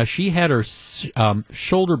 Now, she had her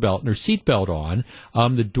shoulder belt and her seat belt on.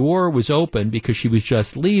 The door was open because she was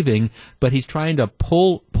just leaving, but he's trying to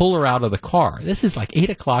pull her out of the car. This is like 8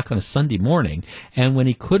 o'clock on a Sunday morning, and when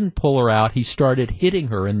he couldn't pull her out, he started hitting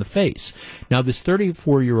her in the face. Now, this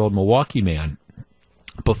 34-year-old Milwaukee man,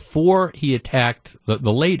 before he attacked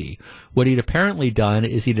the lady, what he'd apparently done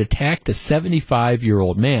is he'd attacked a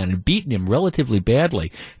 75-year-old man and beaten him relatively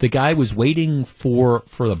badly. The guy was waiting for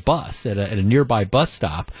the bus at a nearby bus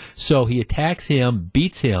stop, so he attacks him,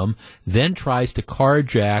 beats him, then tries to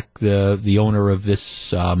carjack the owner of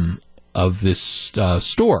this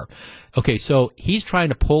store. Okay, so he's trying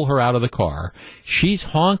to pull her out of the car. She's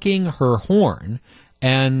honking her horn,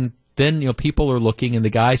 and then people are looking, and the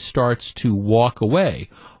guy starts to walk away.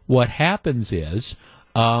 What happens is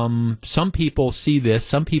some people see this,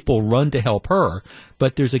 some people run to help her,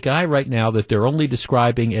 but there's a guy right now that they're only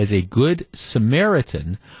describing as a good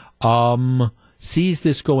Samaritan, sees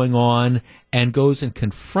this going on and goes and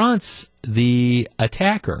confronts the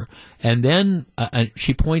attacker, and then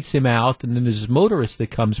she points him out, and then there's a motorist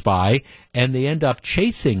that comes by, and they end up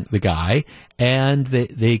chasing the guy, and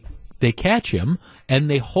they catch him, and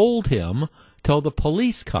they hold him till the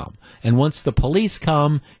police come. And once the police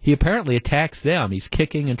come, he apparently attacks them. He's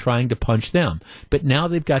kicking and trying to punch them. But now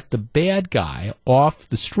they've got the bad guy off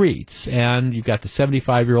the streets, and you've got the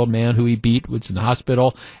 75-year-old man who he beat, was in the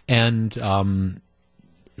hospital, and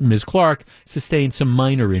Ms. Clark sustained some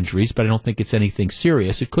minor injuries, but I don't think it's anything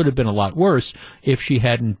serious. It could have been a lot worse if she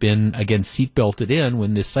hadn't been, again, seatbelted in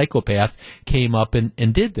when this psychopath came up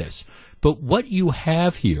and did this. But what you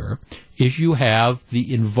have here is you have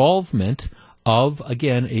the involvement of,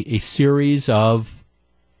 again, a series of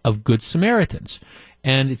Good Samaritans.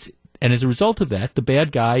 And as a result of that, the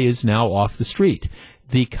bad guy is now off the street.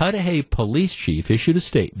 The Cudahy police chief issued a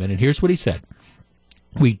statement, and here's what he said.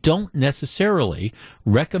 We don't necessarily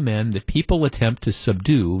recommend that people attempt to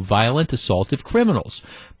subdue violent, assaultive criminals.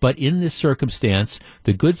 But in this circumstance,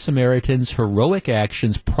 the Good Samaritan's heroic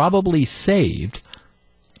actions probably saved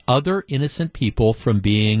other innocent people from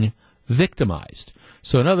being victimized.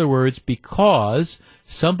 So in other words, because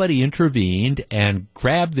somebody intervened and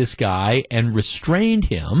grabbed this guy and restrained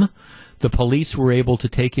him, the police were able to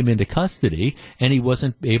take him into custody, and he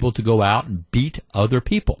wasn't able to go out and beat other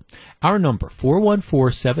people. Our number,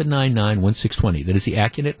 414-799-1620. That is the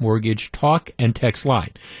Accunet Mortgage talk and text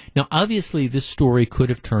line. Now, obviously, this story could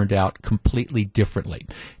have turned out completely differently.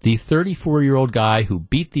 The 34-year-old guy who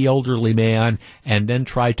beat the elderly man and then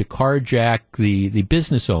tried to carjack the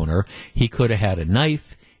business owner, he could have had a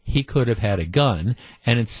knife. He could have had a gun,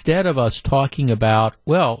 and instead of us talking about,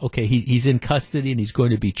 well, okay, he's in custody and he's going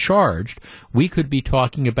to be charged, we could be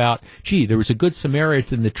talking about, gee, there was a Good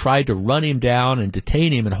Samaritan that tried to run him down and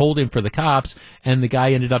detain him and hold him for the cops, and the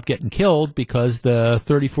guy ended up getting killed because the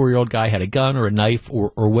 34-year-old guy had a gun or a knife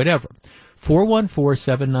or whatever.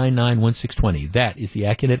 414-799-1620. That is the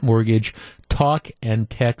Accunet Mortgage talk and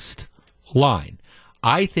text line.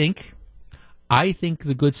 I think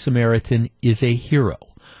the Good Samaritan is a hero.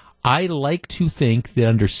 I like to think that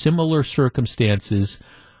under similar circumstances,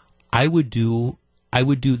 I would do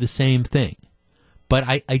the same thing. But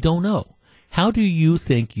I don't know. How do you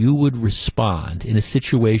think you would respond in a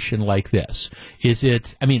situation like this? Is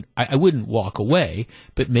it, I wouldn't walk away,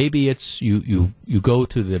 but maybe it's you go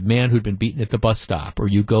to the man who'd been beaten at the bus stop, or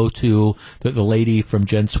you go to the lady from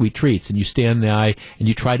Jen Sweet Treats, and you stand there and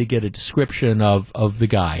you try to get a description of the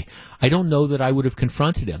guy. I don't know that I would have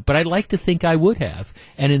confronted him, but I'd like to think I would have.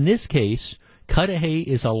 And in this case, Cudahy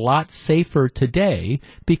is a lot safer today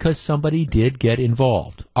because somebody did get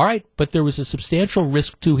involved. All right, but there was a substantial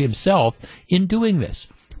risk to himself in doing this.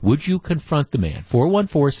 Would you confront the man?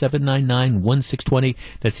 414-799-1620.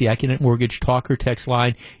 That's the Accunet Mortgage talk or text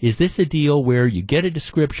line. Is this a deal where you get a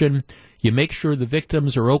description, you make sure the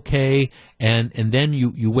victims are okay, and then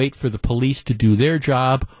you wait for the police to do their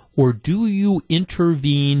job, or do you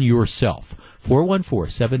intervene yourself?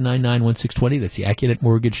 414-799-1620. That's the Accunet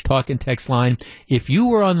Mortgage talk and text line. If you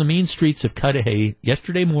were on the mean streets of Cudahy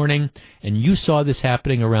yesterday morning and you saw this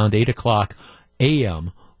happening around 8 o'clock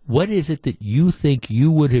a.m., what is it that you think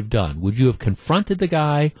you would have done? Would you have confronted the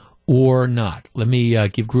guy or not? Let me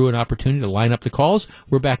give Gru an opportunity to line up the calls.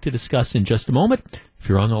 We're back to discuss in just a moment. If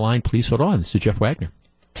you're on the line, please hold on. This is Jeff Wagner.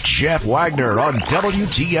 Jeff Wagner on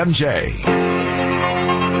WTMJ.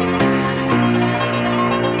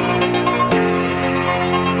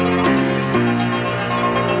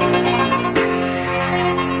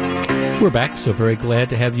 We're back, so very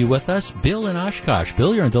glad to have you with us. Bill in Oshkosh.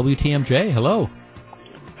 Bill, you're on WTMJ. Hello.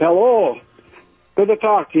 Hello. Good to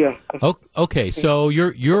talk to you. Oh, okay, so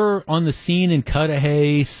you're on the scene in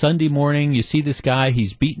Cudahy Sunday morning. You see this guy.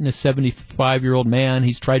 He's beaten a 75-year-old man.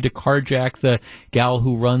 He's tried to carjack the gal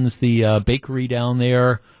who runs the bakery down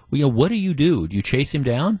there. Well, what do? Do you chase him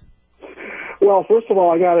down? Well, first of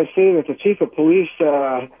all, I got to say that the chief of police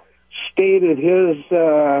stated his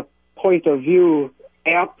point of view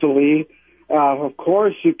aptly. Of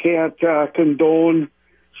course, you can't condone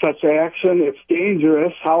such action. It's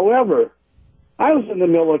dangerous. However, I was in the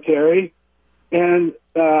military, and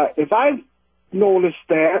if I noticed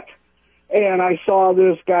that and I saw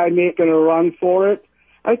this guy making a run for it,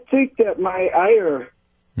 I think that my ire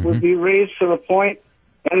would be raised to the point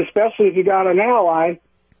And especially if you got an ally,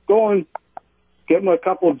 go and give him a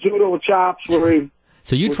couple of judo chops where he...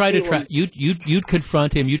 So you you'd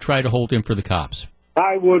confront him, you try to hold him for the cops.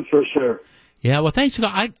 I would for sure. Yeah, well, thanks.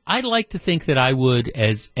 I'd like to think that I would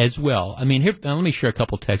as well. I mean, here, now let me share a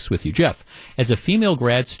couple texts with you. Jeff, as a female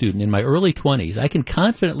grad student in my early 20s, I can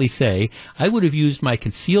confidently say I would have used my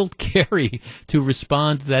concealed carry to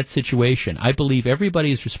respond to that situation. I believe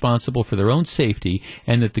everybody is responsible for their own safety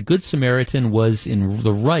and that the Good Samaritan was in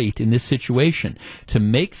the right in this situation. To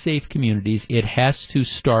make safe communities, it has to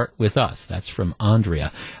start with us. That's from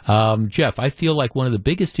Andrea. Jeff, I feel like one of the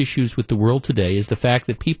biggest issues with the world today is the fact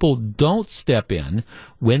that people don't step in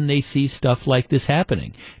when they see stuff like this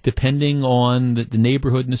happening. Depending on the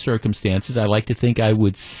neighborhood and the circumstances, I like to think I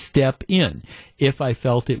would step in. If I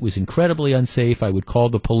felt it was incredibly unsafe, I would call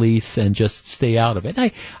the police and just stay out of it. I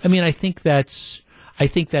think that's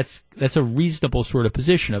a reasonable sort of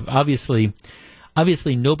position. Of obviously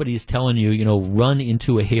nobody is telling you, run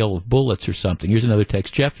into a hail of bullets or something. Here's another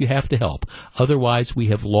text. Jeff, you have to help. Otherwise, we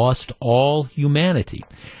have lost all humanity.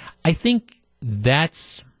 I think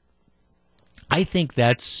that's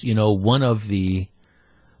one of the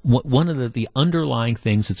underlying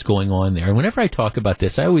things that's going on there. And whenever I talk about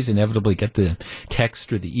this, I always inevitably get the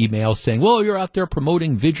text or the email saying, well, you're out there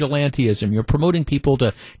promoting vigilantism. You're promoting people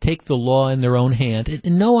to take the law in their own hand.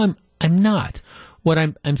 And no, I'm not. What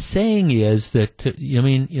I'm saying is that,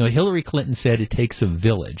 Hillary Clinton said it takes a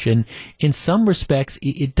village. And in some respects,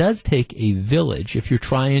 it does take a village if you're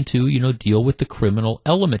trying to, deal with the criminal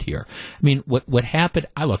element here. I mean, what happened,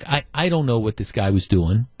 I don't know what this guy was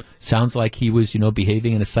doing. Sounds like he was,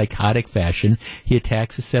 behaving in a psychotic fashion. He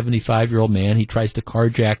attacks a 75-year-old man. He tries to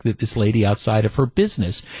carjack this lady outside of her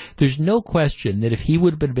business. There's no question that if he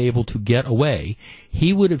would have been able to get away,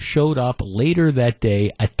 he would have showed up later that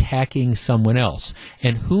day attacking someone else.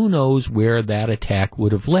 And who knows where that attack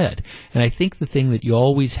would have led. And I think the thing that you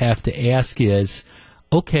always have to ask is,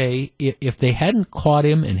 okay, if they hadn't caught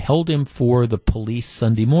him and held him for the police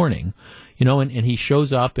Sunday morning, and he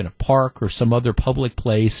shows up in a park or some other public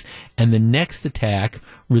place, and the next attack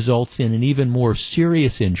results in an even more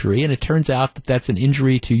serious injury, and it turns out that that's an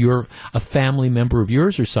injury to a family member of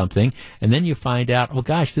yours or something, and then you find out, oh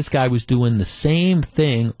gosh, this guy was doing the same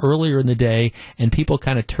thing earlier in the day, and people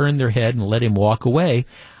kind of turned their head and let him walk away.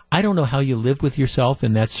 I don't know how you live with yourself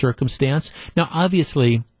in that circumstance. Now,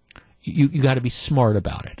 obviously, you got to be smart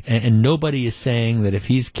about it. And nobody is saying that if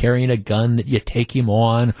he's carrying a gun that you take him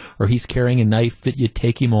on, or he's carrying a knife that you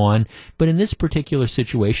take him on. But in this particular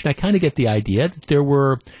situation, I kind of get the idea that there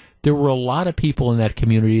were a lot of people in that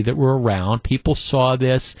community that were around. People saw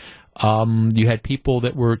this. You had people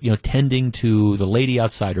that were, tending to the lady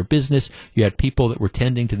outside her business. You had people that were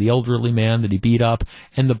tending to the elderly man that he beat up.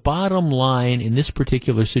 And the bottom line in this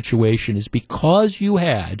particular situation is because you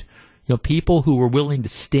had people who were willing to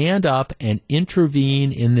stand up and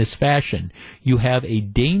intervene in this fashion, you have a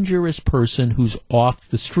dangerous person who's off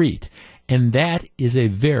the street. And that is a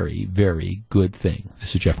very, very good thing.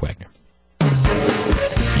 This is Jeff Wagner.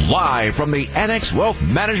 Live from the Annex Wealth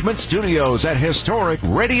Management Studios at historic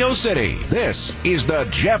Radio City, this is the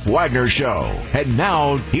Jeff Wagner Show. And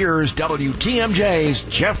now, here's WTMJ's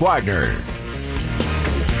Jeff Wagner.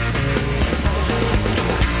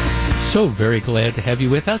 So very glad to have you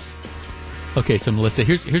with us. Okay, so Melissa,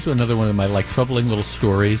 here's another one of my troubling little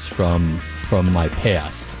stories from my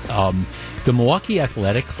past. The Milwaukee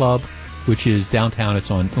Athletic Club, which is downtown,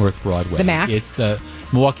 it's on North Broadway. The MAC? It's the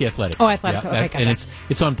Milwaukee Athletic Club. Oh, Athletic Club. Okay, gotcha. And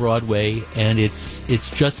it's on Broadway, and it's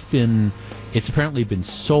apparently been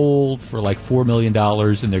sold for like $4 million,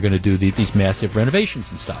 and they're going to do these massive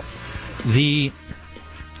renovations and stuff. This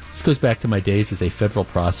goes back to my days as a federal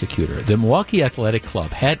prosecutor. The Milwaukee Athletic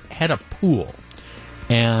Club had a pool.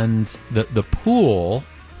 And the pool,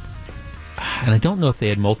 and I don't know if they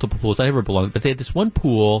had multiple pools. I never belonged, but they had this one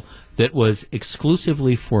pool that was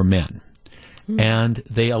exclusively for men, and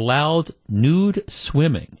they allowed nude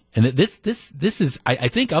swimming. And this is I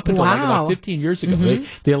think up until about 15 years ago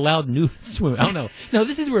they allowed nude swimming. I don't know. No,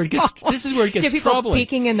 this is where it gets people troubling.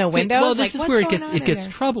 Peeking in the windows. Well, this is where it gets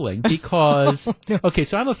troubling because okay,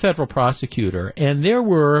 so I'm a federal prosecutor, and there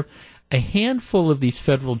were a handful of these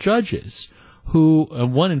federal judges who,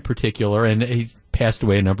 one in particular, and he passed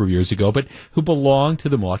away a number of years ago, but who belonged to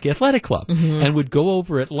the Milwaukee Athletic Club and would go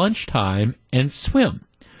over at lunchtime and swim.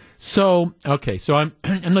 So, okay, so I'm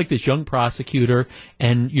like this young prosecutor,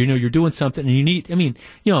 and you're doing something, and you need,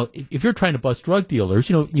 if you're trying to bust drug dealers,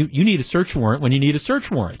 you need a search warrant when you need a search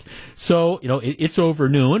warrant. So, it's over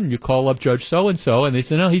noon, and you call up Judge so and so, and they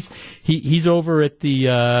say, no, he's over at the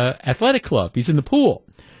athletic club, he's in the pool.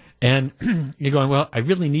 And you're going, well, I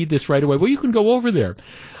really need this right away. Well, you can go over there.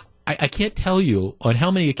 I can't tell you on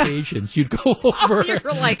how many occasions you'd go over. You're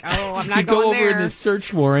like, oh, I'm not you'd going go over there. in this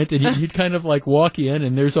search warrant, and you'd kind of like walk in,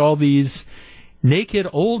 and there's all these naked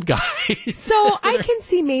old guys. So I can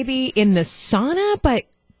see maybe in the sauna, but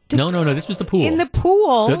No, this was the pool. in the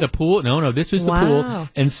pool. The pool. No, this was the pool.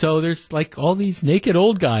 And so there's like all these naked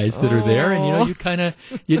old guys that are there, and you'd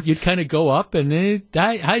kind of go up and then,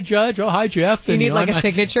 hi Judge, oh hi Jeff. You and, need know, like a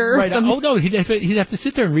signature. Right. Or Oh no, he'd have to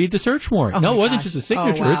sit there and read the search warrant. Oh, no, my it wasn't gosh. just a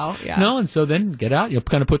signature. Oh, wow. Yeah. No, and so then get out. You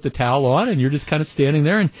kind of put the towel on, and you're just kind of standing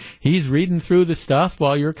there, and he's reading through the stuff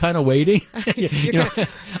while you're kind of waiting.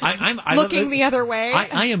 I'm looking the other way.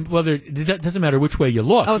 I am. Well, it doesn't matter which way you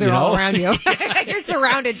look. Oh, they're all know? around you. You're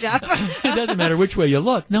surrounded, Jeff. It doesn't matter which way you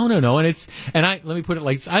look. No. And let me put it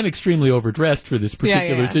like, I'm extremely overdressed for this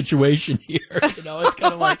particular situation here. It's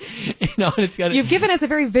kind of like, and it's got. You've given us a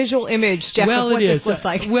very visual image, Jeff, of what this looked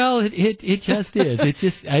like. Well, it just is.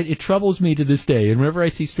 It troubles me to this day. And whenever I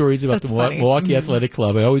see stories about the Milwaukee Athletic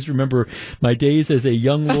Club, I always remember my days as a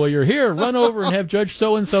young lawyer. Here, run over and have Judge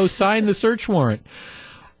so-and-so sign the search warrant.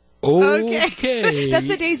 Okay. That's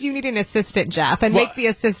the days you need an assistant, Jeff, and make the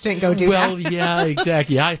assistant go do that. Well, yeah,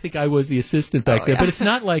 exactly. I think I was the assistant back then, but it's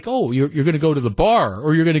not like, you're going to go to the bar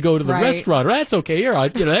or you're going to go to the restaurant. That's okay. Here,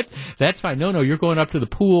 that's fine. No, you're going up to the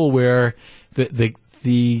pool where the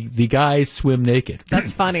guys swim naked.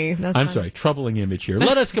 That's funny. I'm sorry, troubling image here.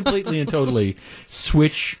 Let us completely and totally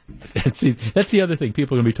switch. See, that's the other thing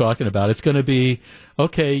people are going to be talking about. It's going to be,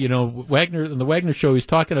 Wagner, on the Wagner show, he's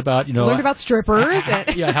talking about, learned about strippers.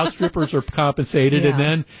 How strippers are compensated. And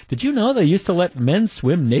then, did you know they used to let men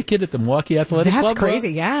swim naked at the Milwaukee Athletic Club? That's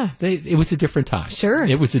crazy, yeah. It was a different time. Sure.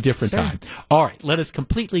 It was a different time. All right, let us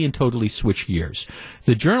completely and totally switch gears.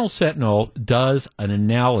 The Journal Sentinel does an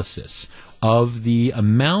analysis of the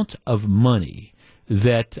amount of money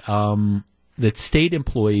that state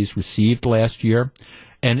employees received last year.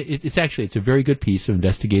 And it's a very good piece of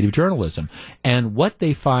investigative journalism. And what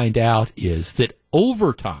they find out is that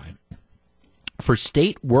overtime for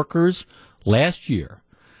state workers last year,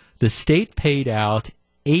 the state paid out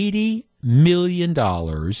 $80 million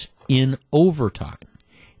in overtime.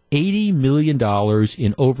 $80 million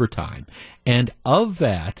in overtime. And of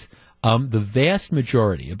that, the vast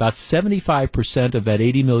majority, about 75% of that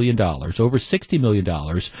 $80 million, over $60 million,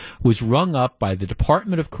 was rung up by the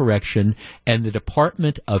Department of Correction and the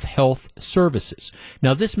Department of Health Services.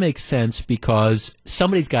 Now, this makes sense because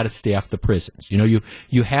somebody's got to staff the prisons. You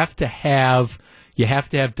have to have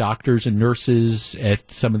doctors and nurses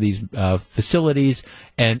at some of these facilities,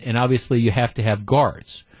 and obviously you have to have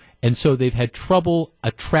guards. And so they've had trouble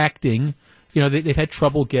attracting. They've had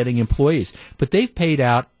trouble getting employees, but they've paid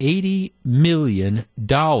out $80 million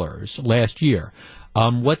last year.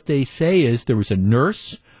 What they say is there was a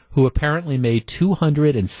nurse who apparently made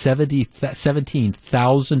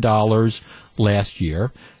 $217,000 last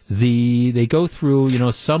year. They go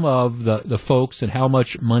through, some of the folks and how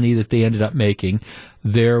much money that they ended up making.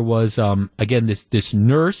 There was, again, this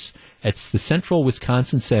nurse at the Central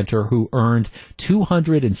Wisconsin Center who earned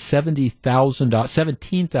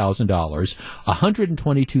 $17,000,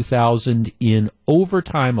 $122,000 in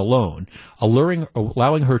overtime alone,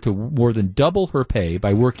 allowing her to more than double her pay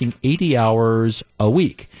by working 80 hours a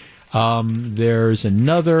week. There's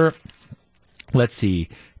another,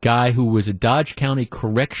 guy who was a Dodge County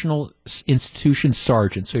Correctional Institution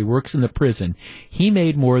sergeant, so he works in the prison. He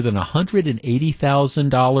made more than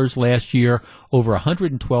 $180,000 last year. Over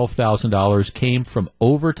 $112,000 came from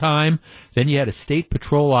overtime. Then you had a state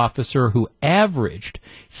patrol officer who averaged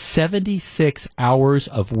 76 hours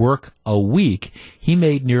of work a week. He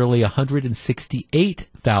made nearly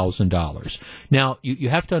 $168,000. Now, you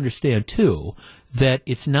have to understand, too, that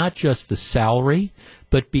it's not just the salary,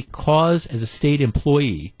 but because as a state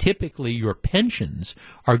employee, typically your pensions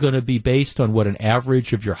are going to be based on what an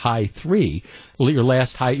average of your highest 3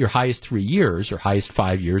 years or highest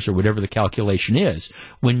 5 years or whatever the calculation is.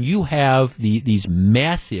 When you have these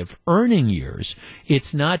massive earning years,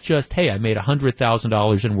 it's not just, hey, I made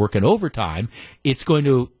 $100,000 in work and overtime. It's going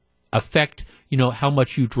to affect, how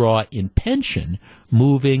much you draw in pension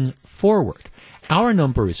moving forward. Our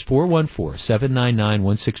number is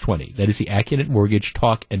 414-799-1620. That is the Acunet Mortgage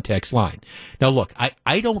talk and text line. Now, look,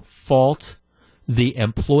 I don't fault the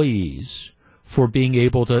employees for being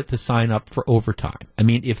able to sign up for overtime. I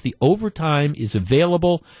mean, if the overtime is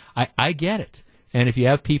available, I get it. And if you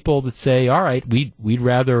have people that say, all right, we'd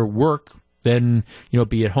rather work than,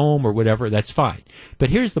 be at home or whatever, that's fine. But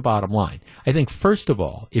here's the bottom line. I think, first of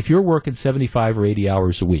all, if you're working 75 or 80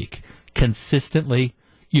 hours a week consistently,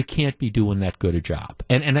 you can't be doing that good a job.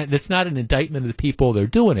 And that's not an indictment of the people that are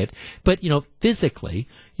doing it, but, physically,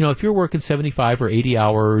 if you're working 75 or 80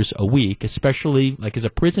 hours a week, especially like as a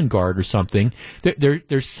prison guard or something,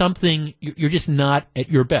 there's something, you're just not at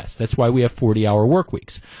your best. That's why we have 40-hour work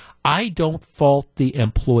weeks. I don't fault the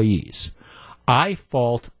employees. I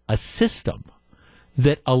fault a system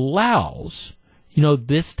that allows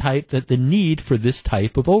the need for this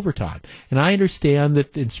type of overtime. And I understand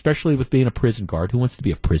that, especially with being a prison guard, who wants to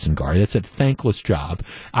be a prison guard? That's a thankless job.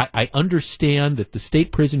 I understand that the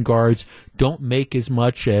state prison guards don't make as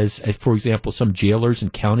much as, for example, some jailers in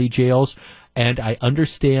county jails. And I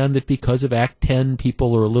understand that because of Act 10,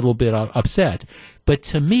 people are a little bit upset. But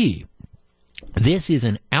to me, this is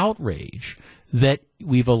an outrage that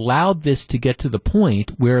we've allowed this to get to the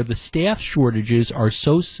point where the staff shortages are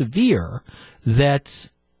so severe that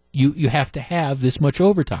you have to have this much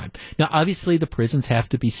overtime. Now, obviously, the prisons have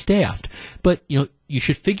to be staffed, but, you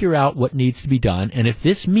should figure out what needs to be done. And if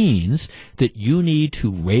this means that you need to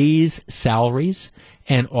raise salaries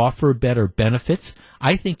and offer better benefits,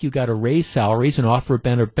 I think you got to raise salaries and offer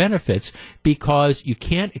better benefits, because you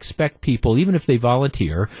can't expect people, even if they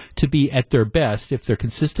volunteer, to be at their best if they're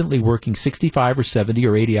consistently working 65 or 70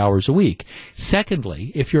 or 80 hours a week.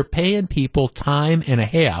 Secondly, if you're paying people time and a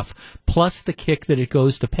half, plus the kick that it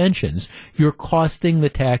goes to pensions, you're costing the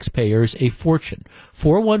taxpayers a fortune.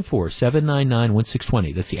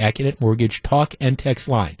 414-799-1620. That's the Accurate Mortgage talk and text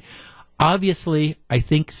line. Obviously, I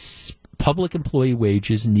think public employee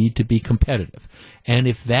wages need to be competitive. And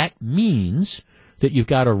if that means that you've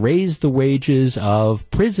got to raise the wages of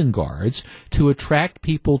prison guards to attract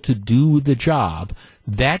people to do the job,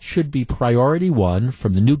 that should be priority one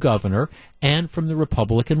from the new governor and from the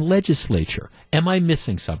Republican legislature. Am I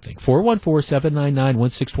missing something?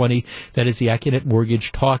 414-799-1620. That is the Accurate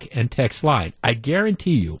Mortgage talk and text line. I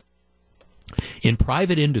guarantee you, in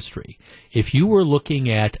private industry, if you were looking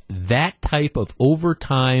at that type of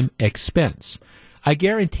overtime expense, I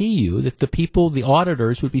guarantee you that the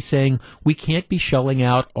auditors would be saying, we can't be shelling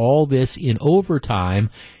out all this in overtime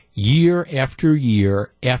year after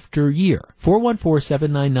year after year.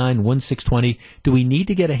 414-799-1620. Do we need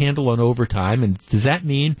to get a handle on overtime? And does that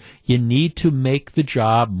mean you need to make the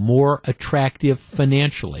job more attractive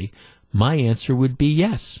financially? My answer would be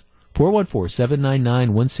yes.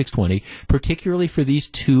 414-799-1620, particularly for these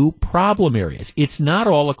two problem areas. It's not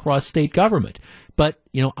all across state government, but,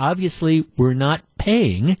 obviously we're not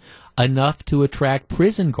paying enough to attract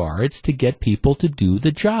prison guards to get people to do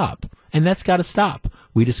the job. And that's got to stop.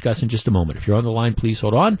 We discuss in just a moment. If you're on the line, please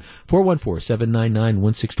hold on.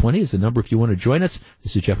 414-799-1620 is the number if you want to join us.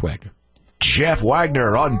 This is Jeff Wagner. Jeff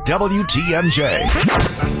Wagner on WTMJ.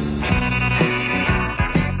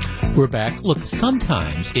 We're back. Look,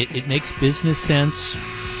 sometimes it makes business sense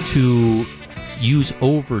to use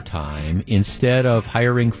overtime instead of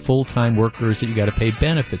hiring full-time workers that you got to pay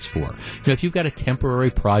benefits for. If you've got a temporary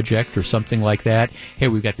project or something like that, hey,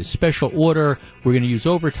 we've got this special order, we're going to use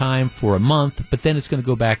overtime for a month, but then it's going to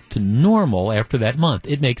go back to normal after that month.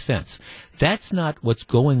 It makes sense. That's not what's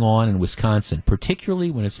going on in Wisconsin, particularly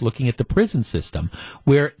when it's looking at the prison system,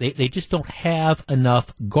 where they just don't have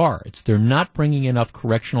enough guards. They're not bringing enough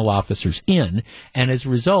correctional officers in, and as a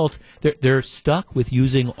result, they're stuck with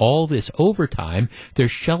using all this overtime. They're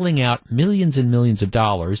shelling out millions and millions of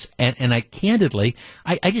dollars, and I candidly,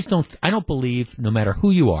 I don't believe, no matter who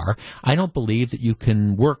you are, I don't believe that you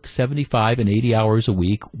can work 75 and 80 hours a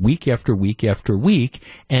week after week after week,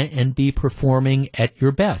 and be performing at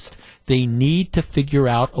your best. They need to figure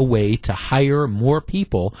out a way to hire more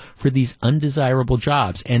people for these undesirable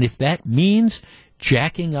jobs. And if that means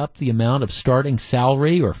jacking up the amount of starting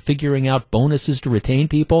salary or figuring out bonuses to retain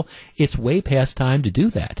people, it's way past time to do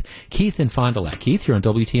that. Keith in Fond du Lac. Keith, you're on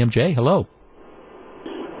WTMJ. Hello.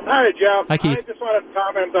 Hi, Jeff. Hi, Keith. I just wanted to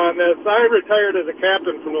comment on this. I retired as a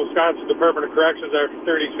captain from the Wisconsin Department of Corrections after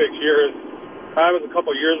 36 years. That was a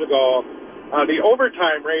couple years ago. The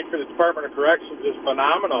overtime rate for the Department of Corrections is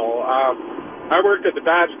phenomenal. I worked at the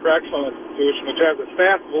Dodge Correctional Institution, which has a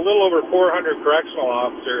staff of a little over 400 correctional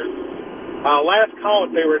officers. Last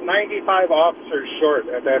count, they were 95 officers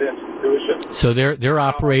short at that institution. So they're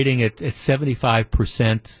operating at 75%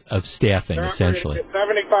 of staffing, essentially. At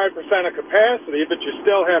 75% of capacity, but you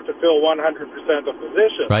still have to fill 100% of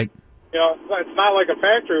positions. Right. It's not like a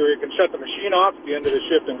factory where you can shut the machine off at the end of the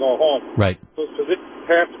shift and go home. Right. Those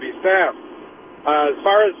positions have to be staffed. As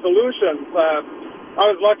far as solutions, I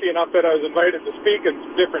was lucky enough that I was invited to speak in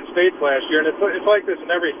different states last year, and it's like this in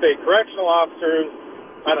every state. Correctional officers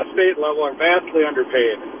on a state level are vastly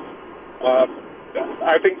underpaid.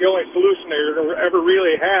 I think the only solution they ever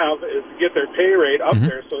really have is to get their pay rate up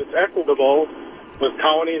there so it's equitable with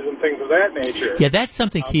counties and things of that nature. Yeah, that's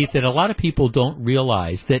something, Keith, that a lot of people don't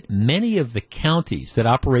realize, that many of the counties that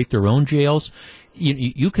operate their own jails,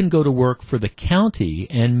 you can go to work for the county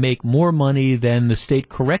and make more money than the state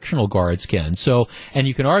correctional guards can. So, and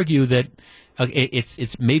you can argue that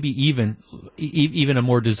it's maybe even a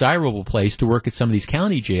more desirable place to work at some of these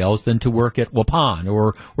county jails than to work at Waupun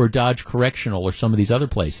or Dodge Correctional or some of these other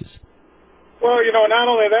places. Well, not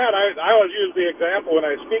only that, I always use the example when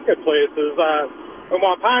I speak at places. In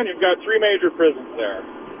Waupun, you've got 3 major prisons there.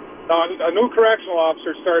 Now, a new correctional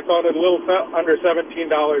officer starts out at a little under $17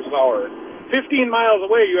 an hour. 15 miles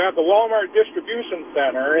away, you have the Walmart Distribution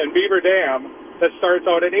Center in Beaver Dam that starts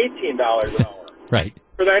out at $18 an hour. Right.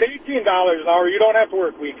 For that $18 an hour, you don't have to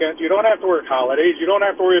work weekends, you don't have to work holidays, you don't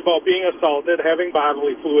have to worry about being assaulted, having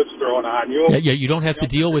bodily fluids thrown on you. Yeah, you don't have to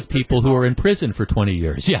deal with people who are in prison for 20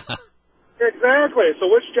 years. Yeah. Exactly. So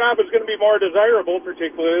which job is going to be more desirable,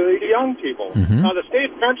 particularly to young people? Mm-hmm. Now, the state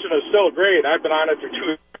pension is still great. I've been on it for 2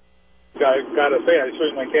 years. I've got to say, I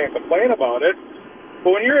certainly can't complain about it.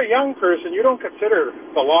 But when you're a young person, you don't consider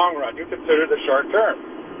the long run. You consider the short term.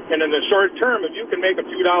 And in the short term, if you can make a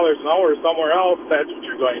few dollars an hour somewhere else, that's what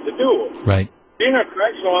you're going to do. Right. Being a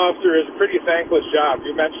correctional officer is a pretty thankless job.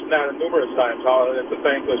 You mentioned that numerous times, how it's a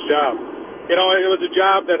thankless job. It was a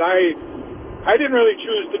job that I didn't really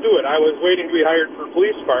choose to do it. I was waiting to be hired for a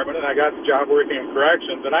police department, and I got the job working in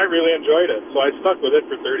corrections, and I really enjoyed it. So I stuck with it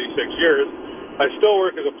for 36 years. I still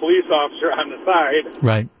work as a police officer on the side.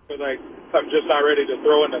 Right. Because I'm just not ready to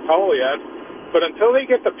throw in the towel yet. But until they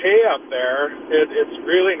get the pay up there, it's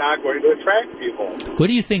really not going to attract people. What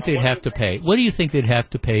do you think they'd have to pay? What do you think they'd have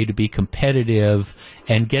to pay to be competitive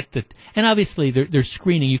and get the? And obviously, they're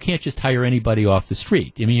screening. You can't just hire anybody off the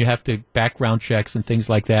street. I mean, you have to background checks and things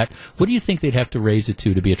like that. What do you think they'd have to raise it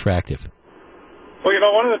to be attractive?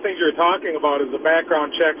 Well, one of the things you're talking about is the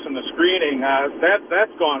background checks and the screening.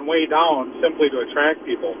 That's gone way down simply to attract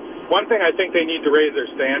people. One thing I think they need to raise their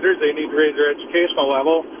standards. They need to raise their educational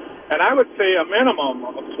level. And I would say a minimum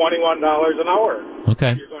of $21 an hour.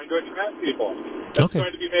 Okay. You're going to attract people. That's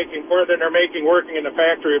going to be making more than they're making working in the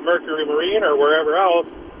factory of Mercury Marine or wherever else.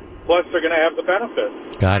 Plus, they're going to have the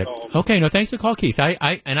benefits. Got it. Okay. No, thanks for the call, Keith.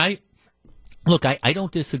 I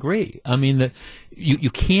don't disagree. I mean, you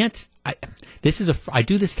can't. I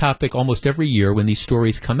do this topic almost every year when these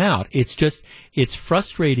stories come out. It's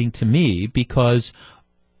frustrating to me because,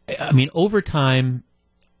 overtime.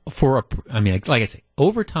 Like I say,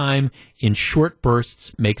 overtime in short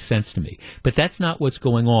bursts makes sense to me. But that's not what's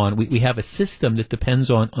going on. We have a system that depends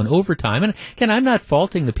on overtime. And again, I'm not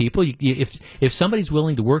faulting the people. If somebody's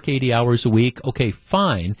willing to work 80 hours a week, okay,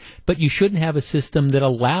 fine. But you shouldn't have a system that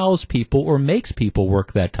allows people or makes people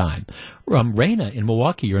work that time. Raina in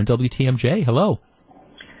Milwaukee, you're in WTMJ. Hello.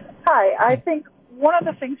 Hi. I think one of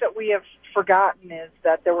the things that we have forgotten is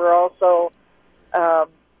that there were also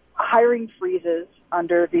hiring freezes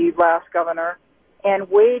under the last governor and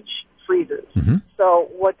wage freezes. Mm-hmm. So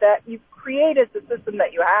you've created the system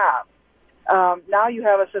that you have. Now you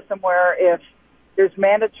have a system where if there's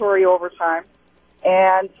mandatory overtime,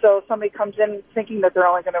 and so somebody comes in thinking that they're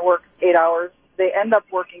only going to work 8 hours, they end up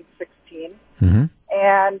working 16. Mm-hmm.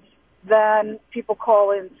 And then people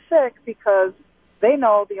call in sick because they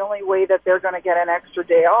know the only way that they're going to get an extra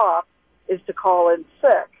day off is to call in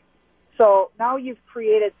sick. So now you've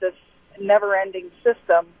created this never-ending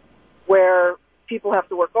system where people have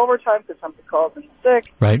to work overtime because somebody calls in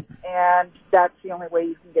sick, right? And that's the only way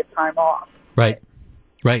you can get time off. Right.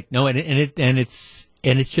 No, and it's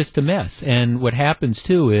just a mess. And what happens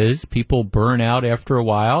too is people burn out after a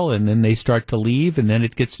while, and then they start to leave, and then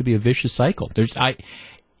it gets to be a vicious cycle.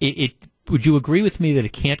 Would you agree with me that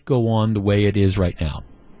it can't go on the way it is right now?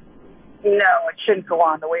 No, it shouldn't go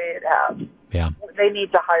on the way it has. Yeah. They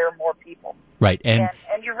need to hire more people. Right. And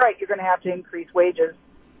you're right, you're going to have to increase wages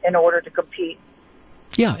in order to compete.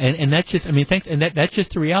 Yeah, and that's just, that's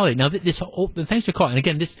just the reality. Now, thanks for calling. And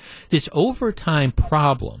again, this overtime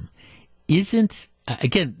problem isn't,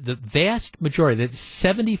 again, the vast majority, that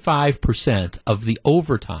 75% of the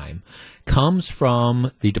overtime comes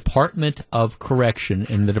from the Department of Correction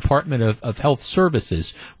and the Department of Health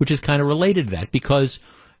Services, which is kind of related to that because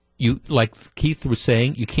like Keith was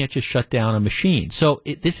saying, you can't just shut down a machine. So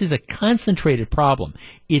this is a concentrated problem.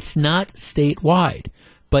 It's not statewide.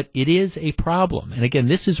 but it is a problem. And again,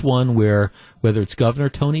 this is one where, whether it's Governor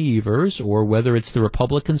Tony Evers or whether it's the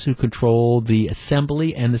Republicans who control the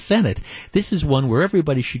Assembly and the Senate, this is one where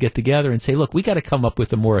everybody should get together and say, look, we got to come up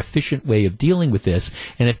with a more efficient way of dealing with this.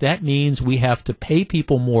 And if that means we have to pay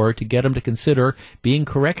people more to get them to consider being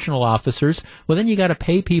correctional officers, well, then you got to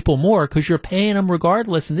pay people more because you're paying them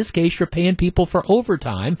regardless. In this case, you're paying people for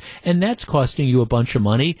overtime, and that's costing you a bunch of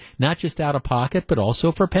money, not just out of pocket, but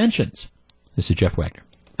also for pensions. This is Jeff Wagner.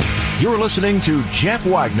 You're listening to Jeff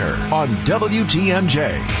Wagner on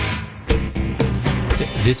WTMJ.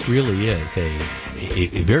 This really is a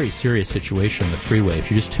very serious situation on the freeway. If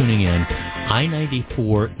you're just tuning in,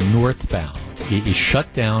 I-94 northbound is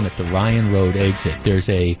shut down at the Ryan Road exit. There's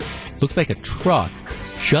looks like a truck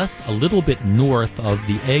just a little bit north of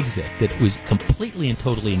the exit that was completely and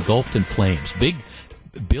totally engulfed in flames. Big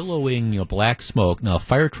billowing, black smoke. Now, a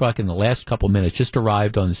fire truck in the last couple minutes just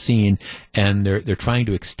arrived on the scene, and they're trying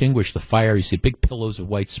to extinguish the fire. You see big pillows of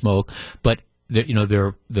white smoke, but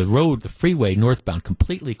the freeway northbound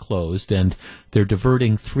completely closed, and they're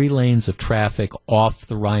diverting 3 lanes of traffic off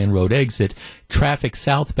the Ryan Road exit. Traffic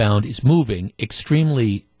southbound is moving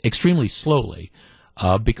extremely, extremely slowly.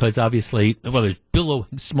 Because obviously, there's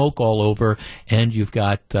billowing smoke all over, and you've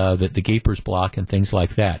got the Gapers Block and things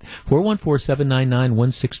like that.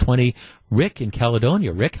 414-799-1620. Rick in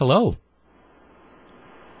Caledonia. Rick, hello.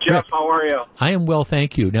 Jeff, how are you? I am well,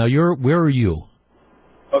 thank you. Now, where are you?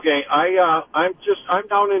 Okay, I'm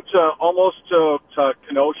down into almost to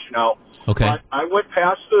Kenosha now. Okay. But I went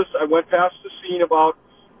past the scene about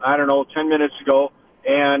 10 minutes ago.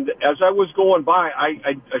 And as I was going by,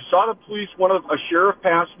 I saw the police, a sheriff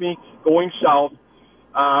passed me going south,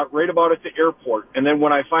 right about at the airport. And then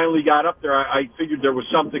when I finally got up there, I figured there was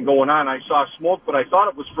something going on. I saw smoke, but I thought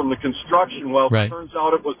it was from the construction. Well, right. It turns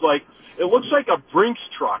out it looks like a Brinks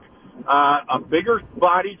truck, a bigger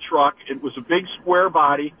body truck. It was a big square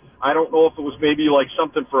body. I don't know if it was maybe like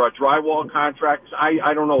something for a drywall contract.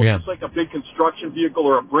 I don't know. Yeah. It's like a big construction vehicle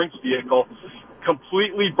or a Brinks vehicle.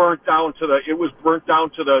 Completely burnt down to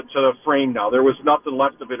the frame now. There was nothing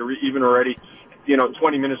left of it even already,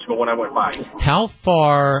 20 minutes ago when I went by. How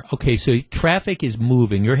far, okay, so traffic is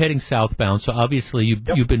moving. You're heading southbound, so obviously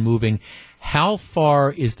you've been moving. How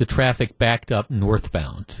far is the traffic backed up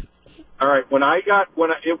northbound? All right,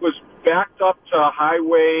 it was backed up to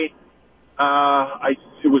highway,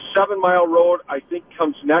 it was 7 Mile Road. I think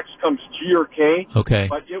next comes G or K. Okay.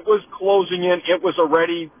 But it was closing in. It was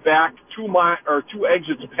already back 2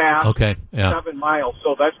 exits past. Okay. Yeah. 7 miles.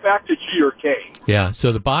 So that's back to G or K. Yeah.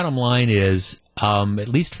 So the bottom line is, at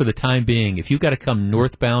least for the time being, if you've got to come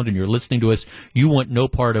northbound and you're listening to us, you want no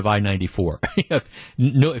part of I-94.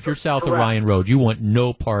 if you're south of Ryan Road, you want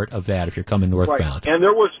no part of that if you're coming northbound. Right. And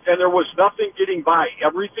there was nothing getting by.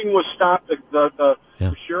 Everything was stopped. The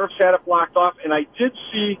sheriffs had it blocked off, and I did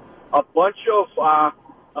see a bunch of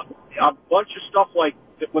stuff like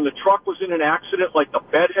when the truck was in an accident, like the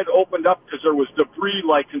bed had opened up because there was debris,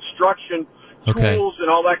 like construction tools and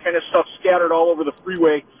all that kind of stuff scattered all over the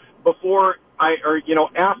freeway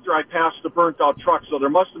after I passed the burnt out truck. So there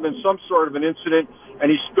must have been some sort of an incident,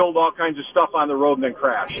 and he spilled all kinds of stuff on the road and then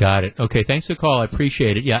crashed. Got it. Okay, thanks for the call. I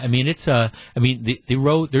appreciate it. Yeah, I mean, the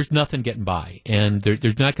road, there's nothing getting by, and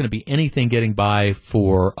there's not going to be anything getting by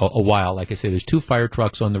for a while. Like I say, there's 2 fire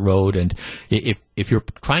trucks on the road, and if you're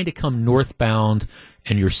trying to come northbound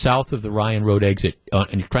and you're south of the Ryan Road exit,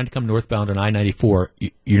 and you're trying to come northbound on I-94,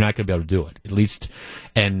 you're not going to be able to do it, at least.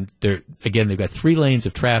 And they've got 3 lanes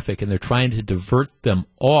of traffic, and they're trying to divert them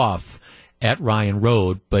off at Ryan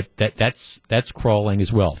Road, but that's crawling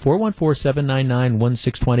as well.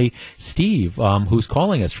 414-799-1620. Steve, who's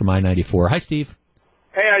calling us from I-94. Hi, Steve.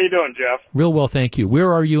 Hey, how you doing, Jeff? Real well, thank you.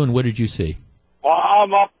 Where are you, and what did you see? Well,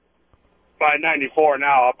 I'm up by 94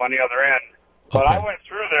 now, up on the other end. But I went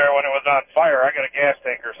through there when it was on fire. I got a gas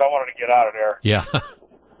tanker, so I wanted to get out of there. Yeah.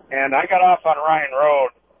 And I got off on Ryan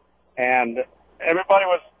Road, and everybody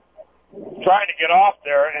was trying to get off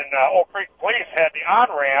there, and Oak Creek Police had the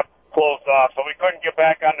on-ramp closed off, so we couldn't get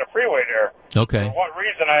back on the freeway there. Okay. For what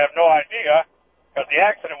reason, I have no idea, because the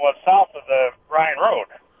accident was south of the Ryan Road.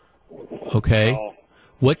 Okay. So,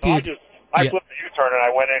 I flipped the U-turn, and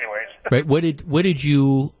I went anyways. Right. What did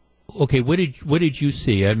you... Okay, what did you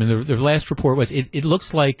see? I mean, the last report was it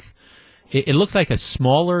looks like a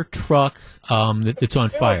smaller truck that's on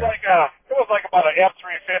fire. It was like about an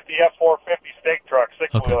F-350, F-450 stake truck,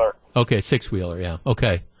 6-wheeler. Okay, 6-wheeler, yeah.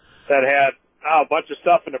 Okay. That had a bunch of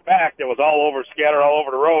stuff in the back that was all over, scattered all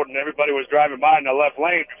over the road, and everybody was driving by in the left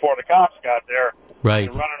lane before the cops got there. Right.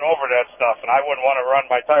 And running over that stuff, and I wouldn't want to run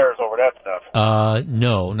my tires over that stuff.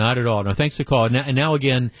 No, not at all. No, thanks for calling. And now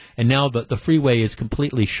the freeway is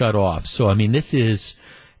completely shut off. So, I mean, this is,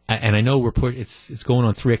 and I know it's going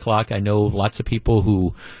on 3:00. I know lots of people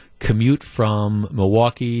who commute from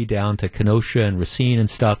Milwaukee down to Kenosha and Racine and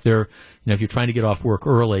stuff. If you're trying to get off work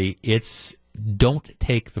early, don't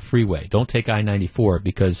take the freeway. Don't take I-94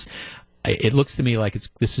 because it looks to me like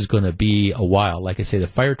this is going to be a while. Like I say, the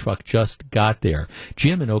fire truck just got there.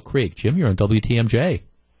 Jim in Oak Creek. Jim, you're on WTMJ.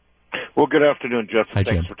 Well, good afternoon, Jeff. Hi,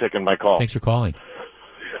 Thanks Jim. for taking my call. Thanks for calling.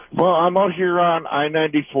 Well, I'm out here on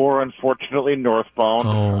I-94, unfortunately northbound.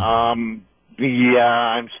 I'm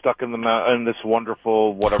stuck in this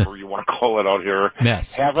wonderful, whatever you want to call it out here.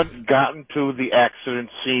 Mess. Haven't gotten to the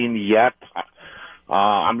accident scene yet.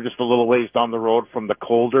 I'm just a little ways down the road from the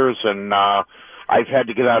Colders, and I've had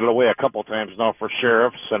to get out of the way a couple times now for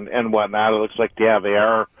sheriffs and whatnot. It looks like, they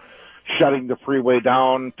are shutting the freeway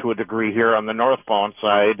down to a degree here on the northbound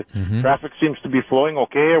side. Mm-hmm. Traffic seems to be flowing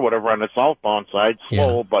okay or whatever on the southbound side,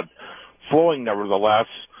 slow, but flowing nevertheless.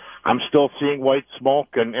 I'm still seeing white smoke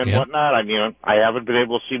and whatnot. I mean, I haven't been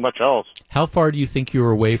able to see much else. How far do you think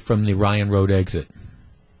you're away from the Ryan Road exit?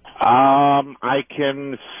 I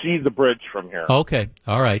can see the bridge from here. Okay,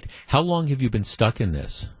 all right. How long have you been stuck in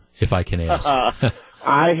this, if I can ask?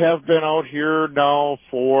 I have been out here now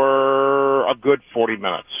for a good 40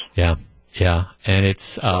 minutes. Yeah, and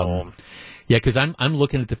it's because I'm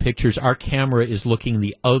looking at the pictures. Our camera is looking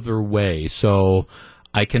the other way, so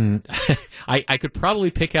I can I could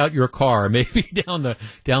probably pick out your car maybe down the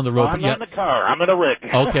road. I'm not in the car. I'm in a rig.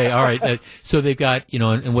 Okay, all right. So they've got,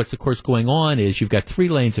 and what's of course going on is you've got 3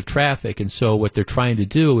 lanes of traffic, and so what they're trying to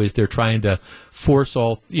do is they're trying to force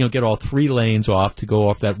get all 3 lanes off to go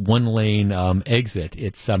off that 1 lane exit.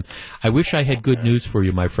 It's I wish I had good news for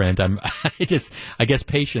you, my friend. I guess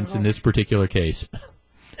patience in this particular case.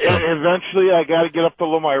 So, eventually, I got to get up to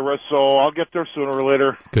Lomira, so I'll get there sooner or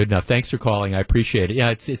later. Good enough. Thanks for calling. I appreciate it. Yeah,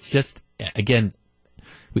 it's just, again,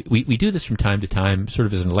 we do this from time to time, sort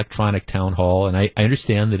of as an electronic town hall, and I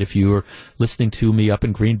understand that if you're listening to me up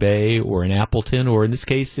in Green Bay or in Appleton, or in this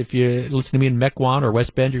case, if you're listening to me in Mequon or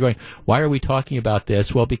West Bend, you're going, why are we talking about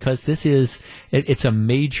this? Well, because this is a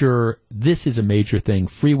major thing,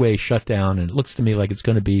 freeway shutdown, and it looks to me like it's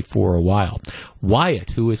going to be for a while.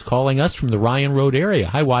 Wyatt, who is calling us from the Ryan Road area.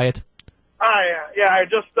 Hi, Wyatt. Hi, I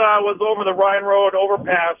just was over the Ryan Road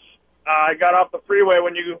overpass. I got off the freeway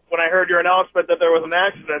when I heard your announcement that there was an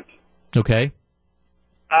accident. Okay.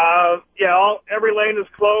 Every lane is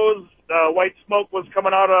closed. White smoke was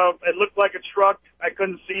coming out of. It looked like a truck. I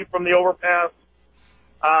couldn't see from the overpass.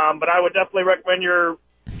 But I would definitely recommend your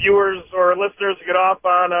viewers or listeners to get off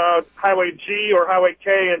on Highway G or Highway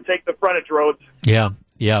K and take the frontage roads. Yeah,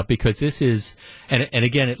 because this is, and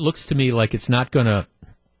again, it looks to me like it's not going to.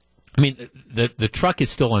 I mean, the truck is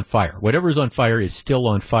still on fire. Whatever's on fire is still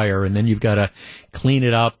on fire, and then you've got to clean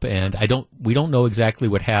it up. And we don't know exactly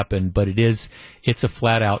what happened, but it's a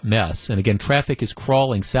flat out mess. And again, traffic is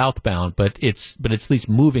crawling southbound, but it's at least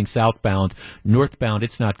moving southbound. Northbound,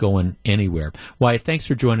 it's not going anywhere. Wyatt, thanks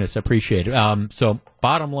for joining us. I appreciate it. So,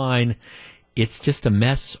 bottom line, it's just a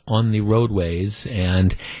mess on the roadways,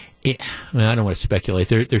 and I don't want to speculate.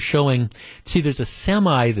 They're showing. See, there's a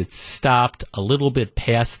semi that's stopped a little bit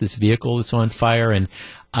past this vehicle that's on fire, and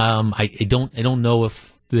I don't know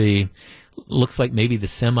if looks like maybe the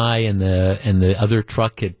semi and the other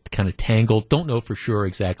truck had kind of tangled. Don't know for sure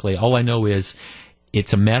exactly. All I know is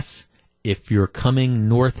it's a mess. If you're coming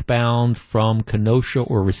northbound from Kenosha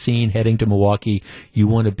or Racine heading to Milwaukee, you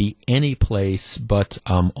want to be any place but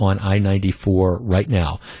on I-94 right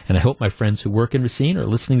now. And I hope my friends who work in Racine are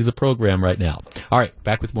listening to the program right now. All right,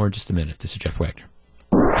 back with more in just a minute. This is Jeff Wagner.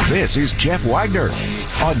 This is Jeff Wagner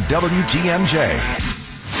on WTMJ.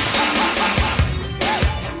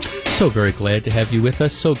 So very glad to have you with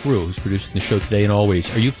us. So Gru, who's producing the show today and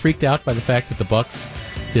always. Are you freaked out by the fact that the Bucks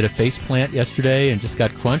did a face plant yesterday and just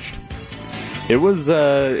got crunched? It was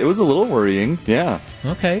a little worrying, yeah.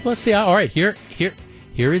 Okay, let's see. All right, here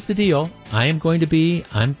is the deal. I'm going to be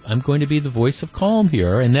the voice of calm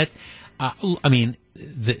here, and that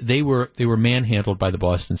they were manhandled by the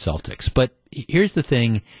Boston Celtics. But here's the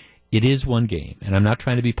thing: it is one game, and I'm not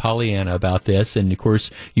trying to be Pollyanna about this. And of course,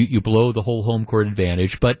 you blow the whole home court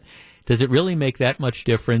advantage, but does it really make that much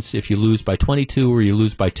difference if you lose by 22 or you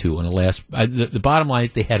lose by 2 in the last? The bottom line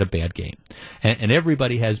is they had a bad game, and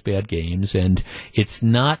everybody has bad games, and it's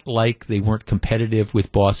not like they weren't competitive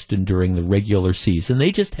with Boston during the regular season.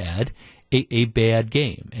 They just had a bad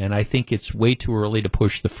game. And I think it's way too early to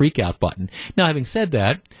push the freak-out button. Now, having said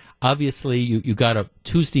that, obviously, you got a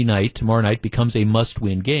Tuesday night, tomorrow night becomes a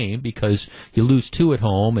must-win game because you lose 2 at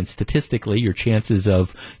home, and statistically, your chances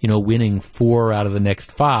of, winning 4 out of the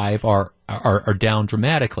next 5 are down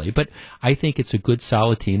dramatically. But I think it's a good,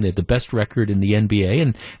 solid team. They have the best record in the NBA,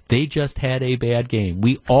 and they just had a bad game.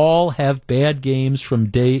 We all have bad games from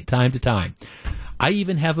time to time. I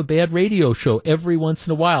even have a bad radio show every once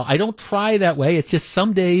in a while. I don't try that way. It's just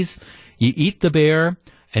some days you eat the bear,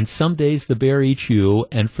 and some days the bear eats you.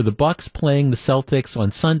 And for the Bucks playing the Celtics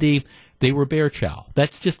on Sunday, they were bear chow.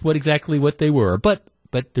 That's just exactly what they were. But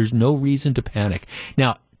there's no reason to panic.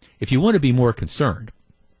 Now, if you want to be more concerned,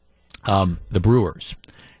 the Brewers.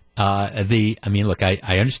 Look,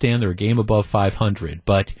 I understand they're a game above 500,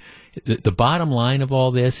 but the bottom line of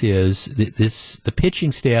all this is the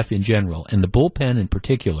pitching staff in general and the bullpen in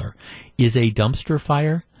particular is a dumpster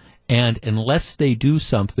fire. And unless they do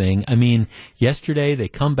something, yesterday they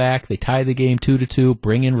come back, they tie the game 2-2,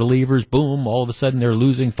 bring in relievers, boom, all of a sudden they're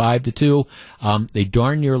losing 5-2. They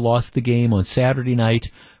darn near lost the game on Saturday night.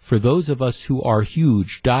 For those of us who are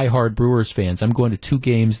huge, diehard Brewers fans, I'm going to 2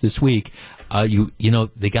 games this week.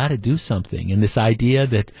 They got to do something. And this idea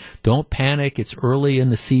that don't panic, it's early in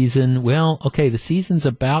the season. Well, okay, the season's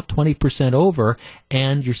about 20% over,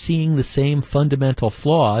 and you're seeing the same fundamental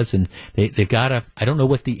flaws. And they've got to. I don't know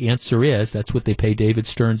what the answer is. That's what they pay David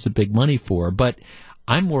Stearns the big money for. But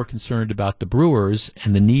I'm more concerned about the Brewers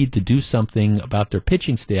and the need to do something about their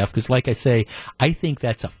pitching staff because, like I say, I think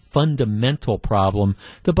that's a fundamental problem.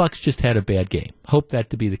 The Bucks just had a bad game. Hope that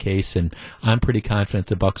to be the case, and I'm pretty confident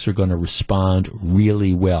the Bucks are going to respond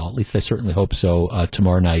really well. At least I certainly hope so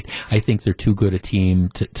tomorrow night. I think they're too good a team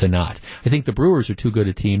to not. I think the Brewers are too good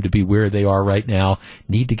a team to be where they are right now.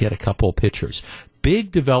 Need to get a couple pitchers.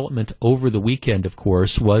 Big development over the weekend, of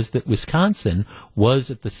course, was that Wisconsin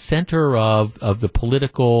was at the center of the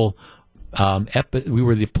political we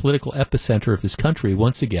were the political epicenter of this country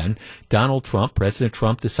once again. President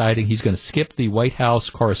Trump deciding he's going to skip the White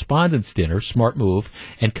House Correspondents' Dinner, smart move,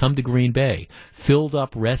 and come to Green Bay. Filled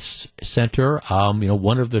up Rest Center,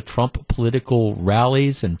 one of the Trump political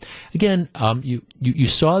rallies. And again, you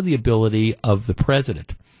saw the ability of the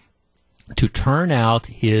president to turn out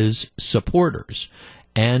his supporters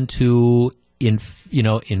and to infuse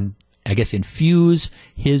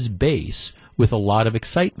his base with a lot of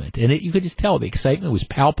excitement. And you could just tell the excitement was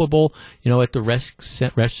palpable, at the Rest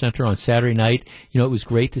Center on Saturday night. It was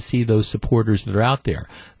great to see those supporters that are out there.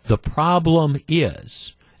 The problem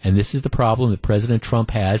is, and this is the problem that President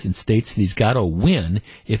Trump has in states that he's got to win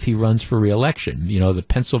if he runs for re-election. The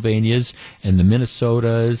Pennsylvanias and the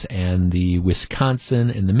Minnesotas and the Wisconsin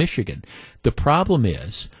and the Michigan. The problem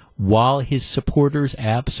is, while his supporters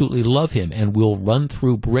absolutely love him and will run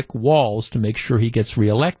through brick walls to make sure he gets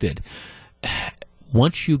reelected,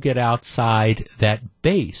 once you get outside that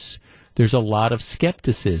base, there's a lot of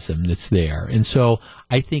skepticism that's there. And so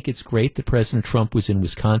I think it's great that President Trump was in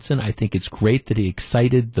Wisconsin. I think it's great that he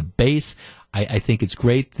excited the base. I think it's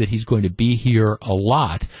great that he's going to be here a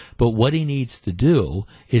lot. But what he needs to do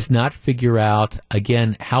is not figure out,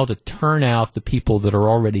 again, how to turn out the people that are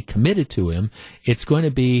already committed to him. It's going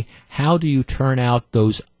to be, how do you turn out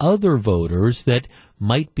those other voters that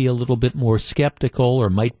might be a little bit more skeptical or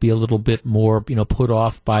might be a little bit more, put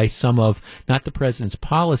off by some of, not the president's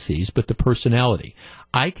policies, but the personality.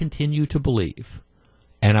 I continue to believe,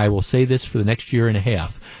 and I will say this for the next year and a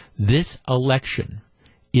half, this election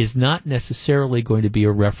is not necessarily going to be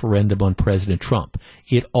a referendum on President Trump.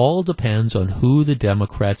 It all depends on who the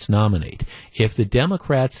Democrats nominate. If the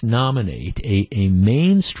Democrats nominate a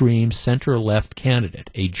mainstream center-left candidate,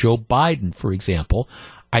 a Joe Biden, for example,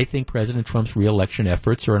 I think President Trump's reelection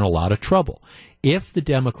efforts are in a lot of trouble. If the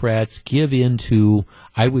Democrats give in to,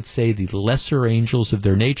 I would say, the lesser angels of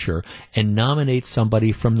their nature and nominate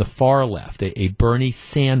somebody from the far left, a Bernie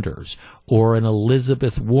Sanders or an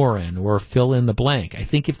Elizabeth Warren or fill in the blank, I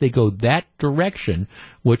think if they go that direction,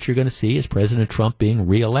 what you're going to see is President Trump being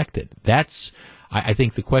reelected. I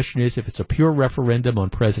think the question is, if it's a pure referendum on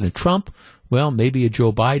President Trump, well, maybe a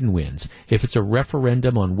Joe Biden wins. If it's a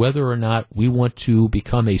referendum on whether or not we want to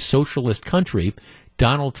become a socialist country,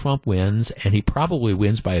 Donald Trump wins, and he probably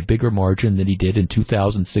wins by a bigger margin than he did in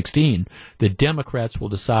 2016. The Democrats will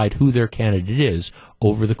decide who their candidate is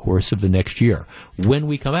over the course of the next year. When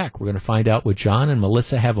we come back, we're going to find out what John and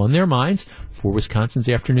Melissa have on their minds for Wisconsin's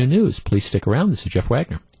Afternoon News. Please stick around. This is Jeff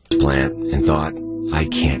Wagner. Plant and thought, I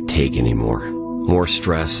can't take anymore. More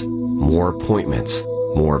stress, more appointments,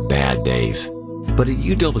 more bad days. But at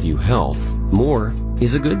UW Health, more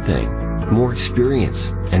is a good thing. More experience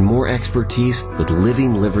and more expertise with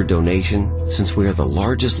living liver donation, since we are the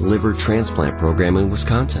largest liver transplant program in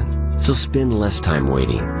Wisconsin. So spend less time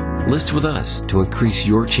waiting. List with us to increase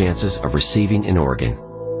your chances of receiving an organ.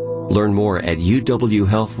 Learn more at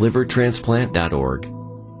uwhealthlivertransplant.org.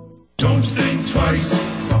 Don't think twice.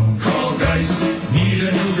 Call Geis. Need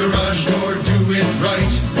a new garage door? Do it right.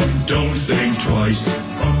 Don't think twice.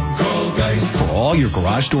 Call Geis. For all your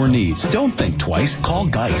garage door needs, don't think twice. Call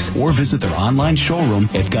Geis or visit their online showroom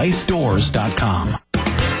at geisstores.com.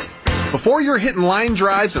 Before you're hitting line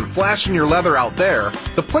drives and flashing your leather out there,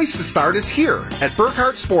 the place to start is here at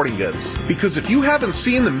Burkhart Sporting Goods. Because if you haven't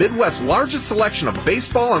seen the Midwest's largest selection of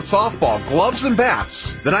baseball and softball gloves and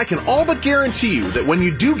bats, then I can all but guarantee you that when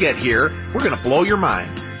you do get here, we're going to blow your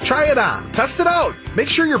mind. Try it on. Test it out. Make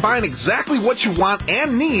sure you're buying exactly what you want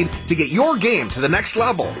and need to get your game to the next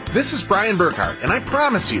level. This is Brian Burkhart, and I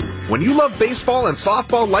promise you, when you love baseball and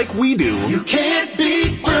softball like we do, you can't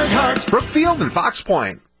beat Burkhart. Brookfield and Fox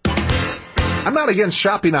Point. I'm not against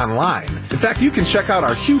shopping online. In fact, you can check out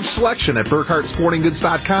our huge selection at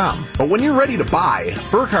BurkhartSportingGoods.com. But when you're ready to buy,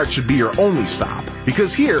 Burkhart should be your only stop.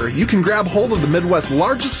 Because here, you can grab hold of the Midwest's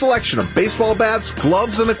largest selection of baseball bats,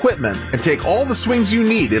 gloves, and equipment, and take all the swings you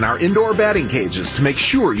need in our indoor batting cages to make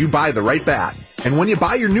sure you buy the right bat. And when you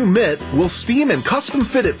buy your new mitt, we'll steam and custom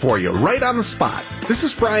fit it for you right on the spot. This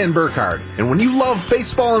is Brian Burkhart, and when you love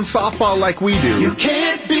baseball and softball like we do, you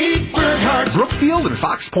can't beat Burkhart. Brookfield and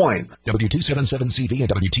Fox Point. W277CV and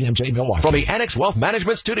WTMJ Milwaukee. From the Annex Wealth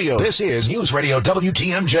Management Studios, this is News Radio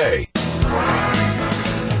WTMJ.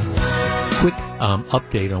 Quick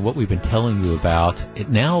update on what we've been telling you about. It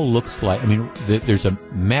now looks like, there's a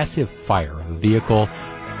massive fire of a vehicle,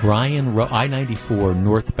 I-94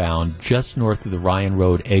 northbound, just north of the Ryan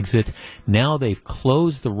Road exit. Now they've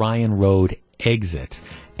closed the Ryan Road exit.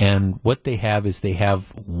 And what they have is they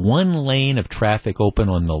have one lane of traffic open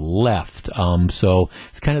on the left. So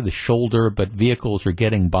it's kind of the shoulder, but vehicles are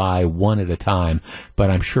getting by one at a time. But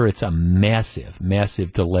I'm sure it's a massive,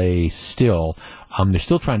 massive delay still. They're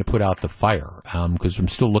still trying to put out the fire because I'm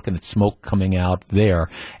still looking at smoke coming out there.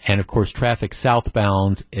 And, of course, traffic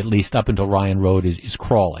southbound, at least up until Ryan Road, is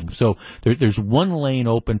crawling. So there's one lane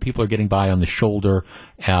open. People are getting by on the shoulder.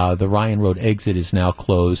 The Ryan Road exit is now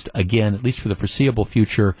closed. Again, at least for the foreseeable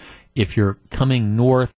future, if you're coming north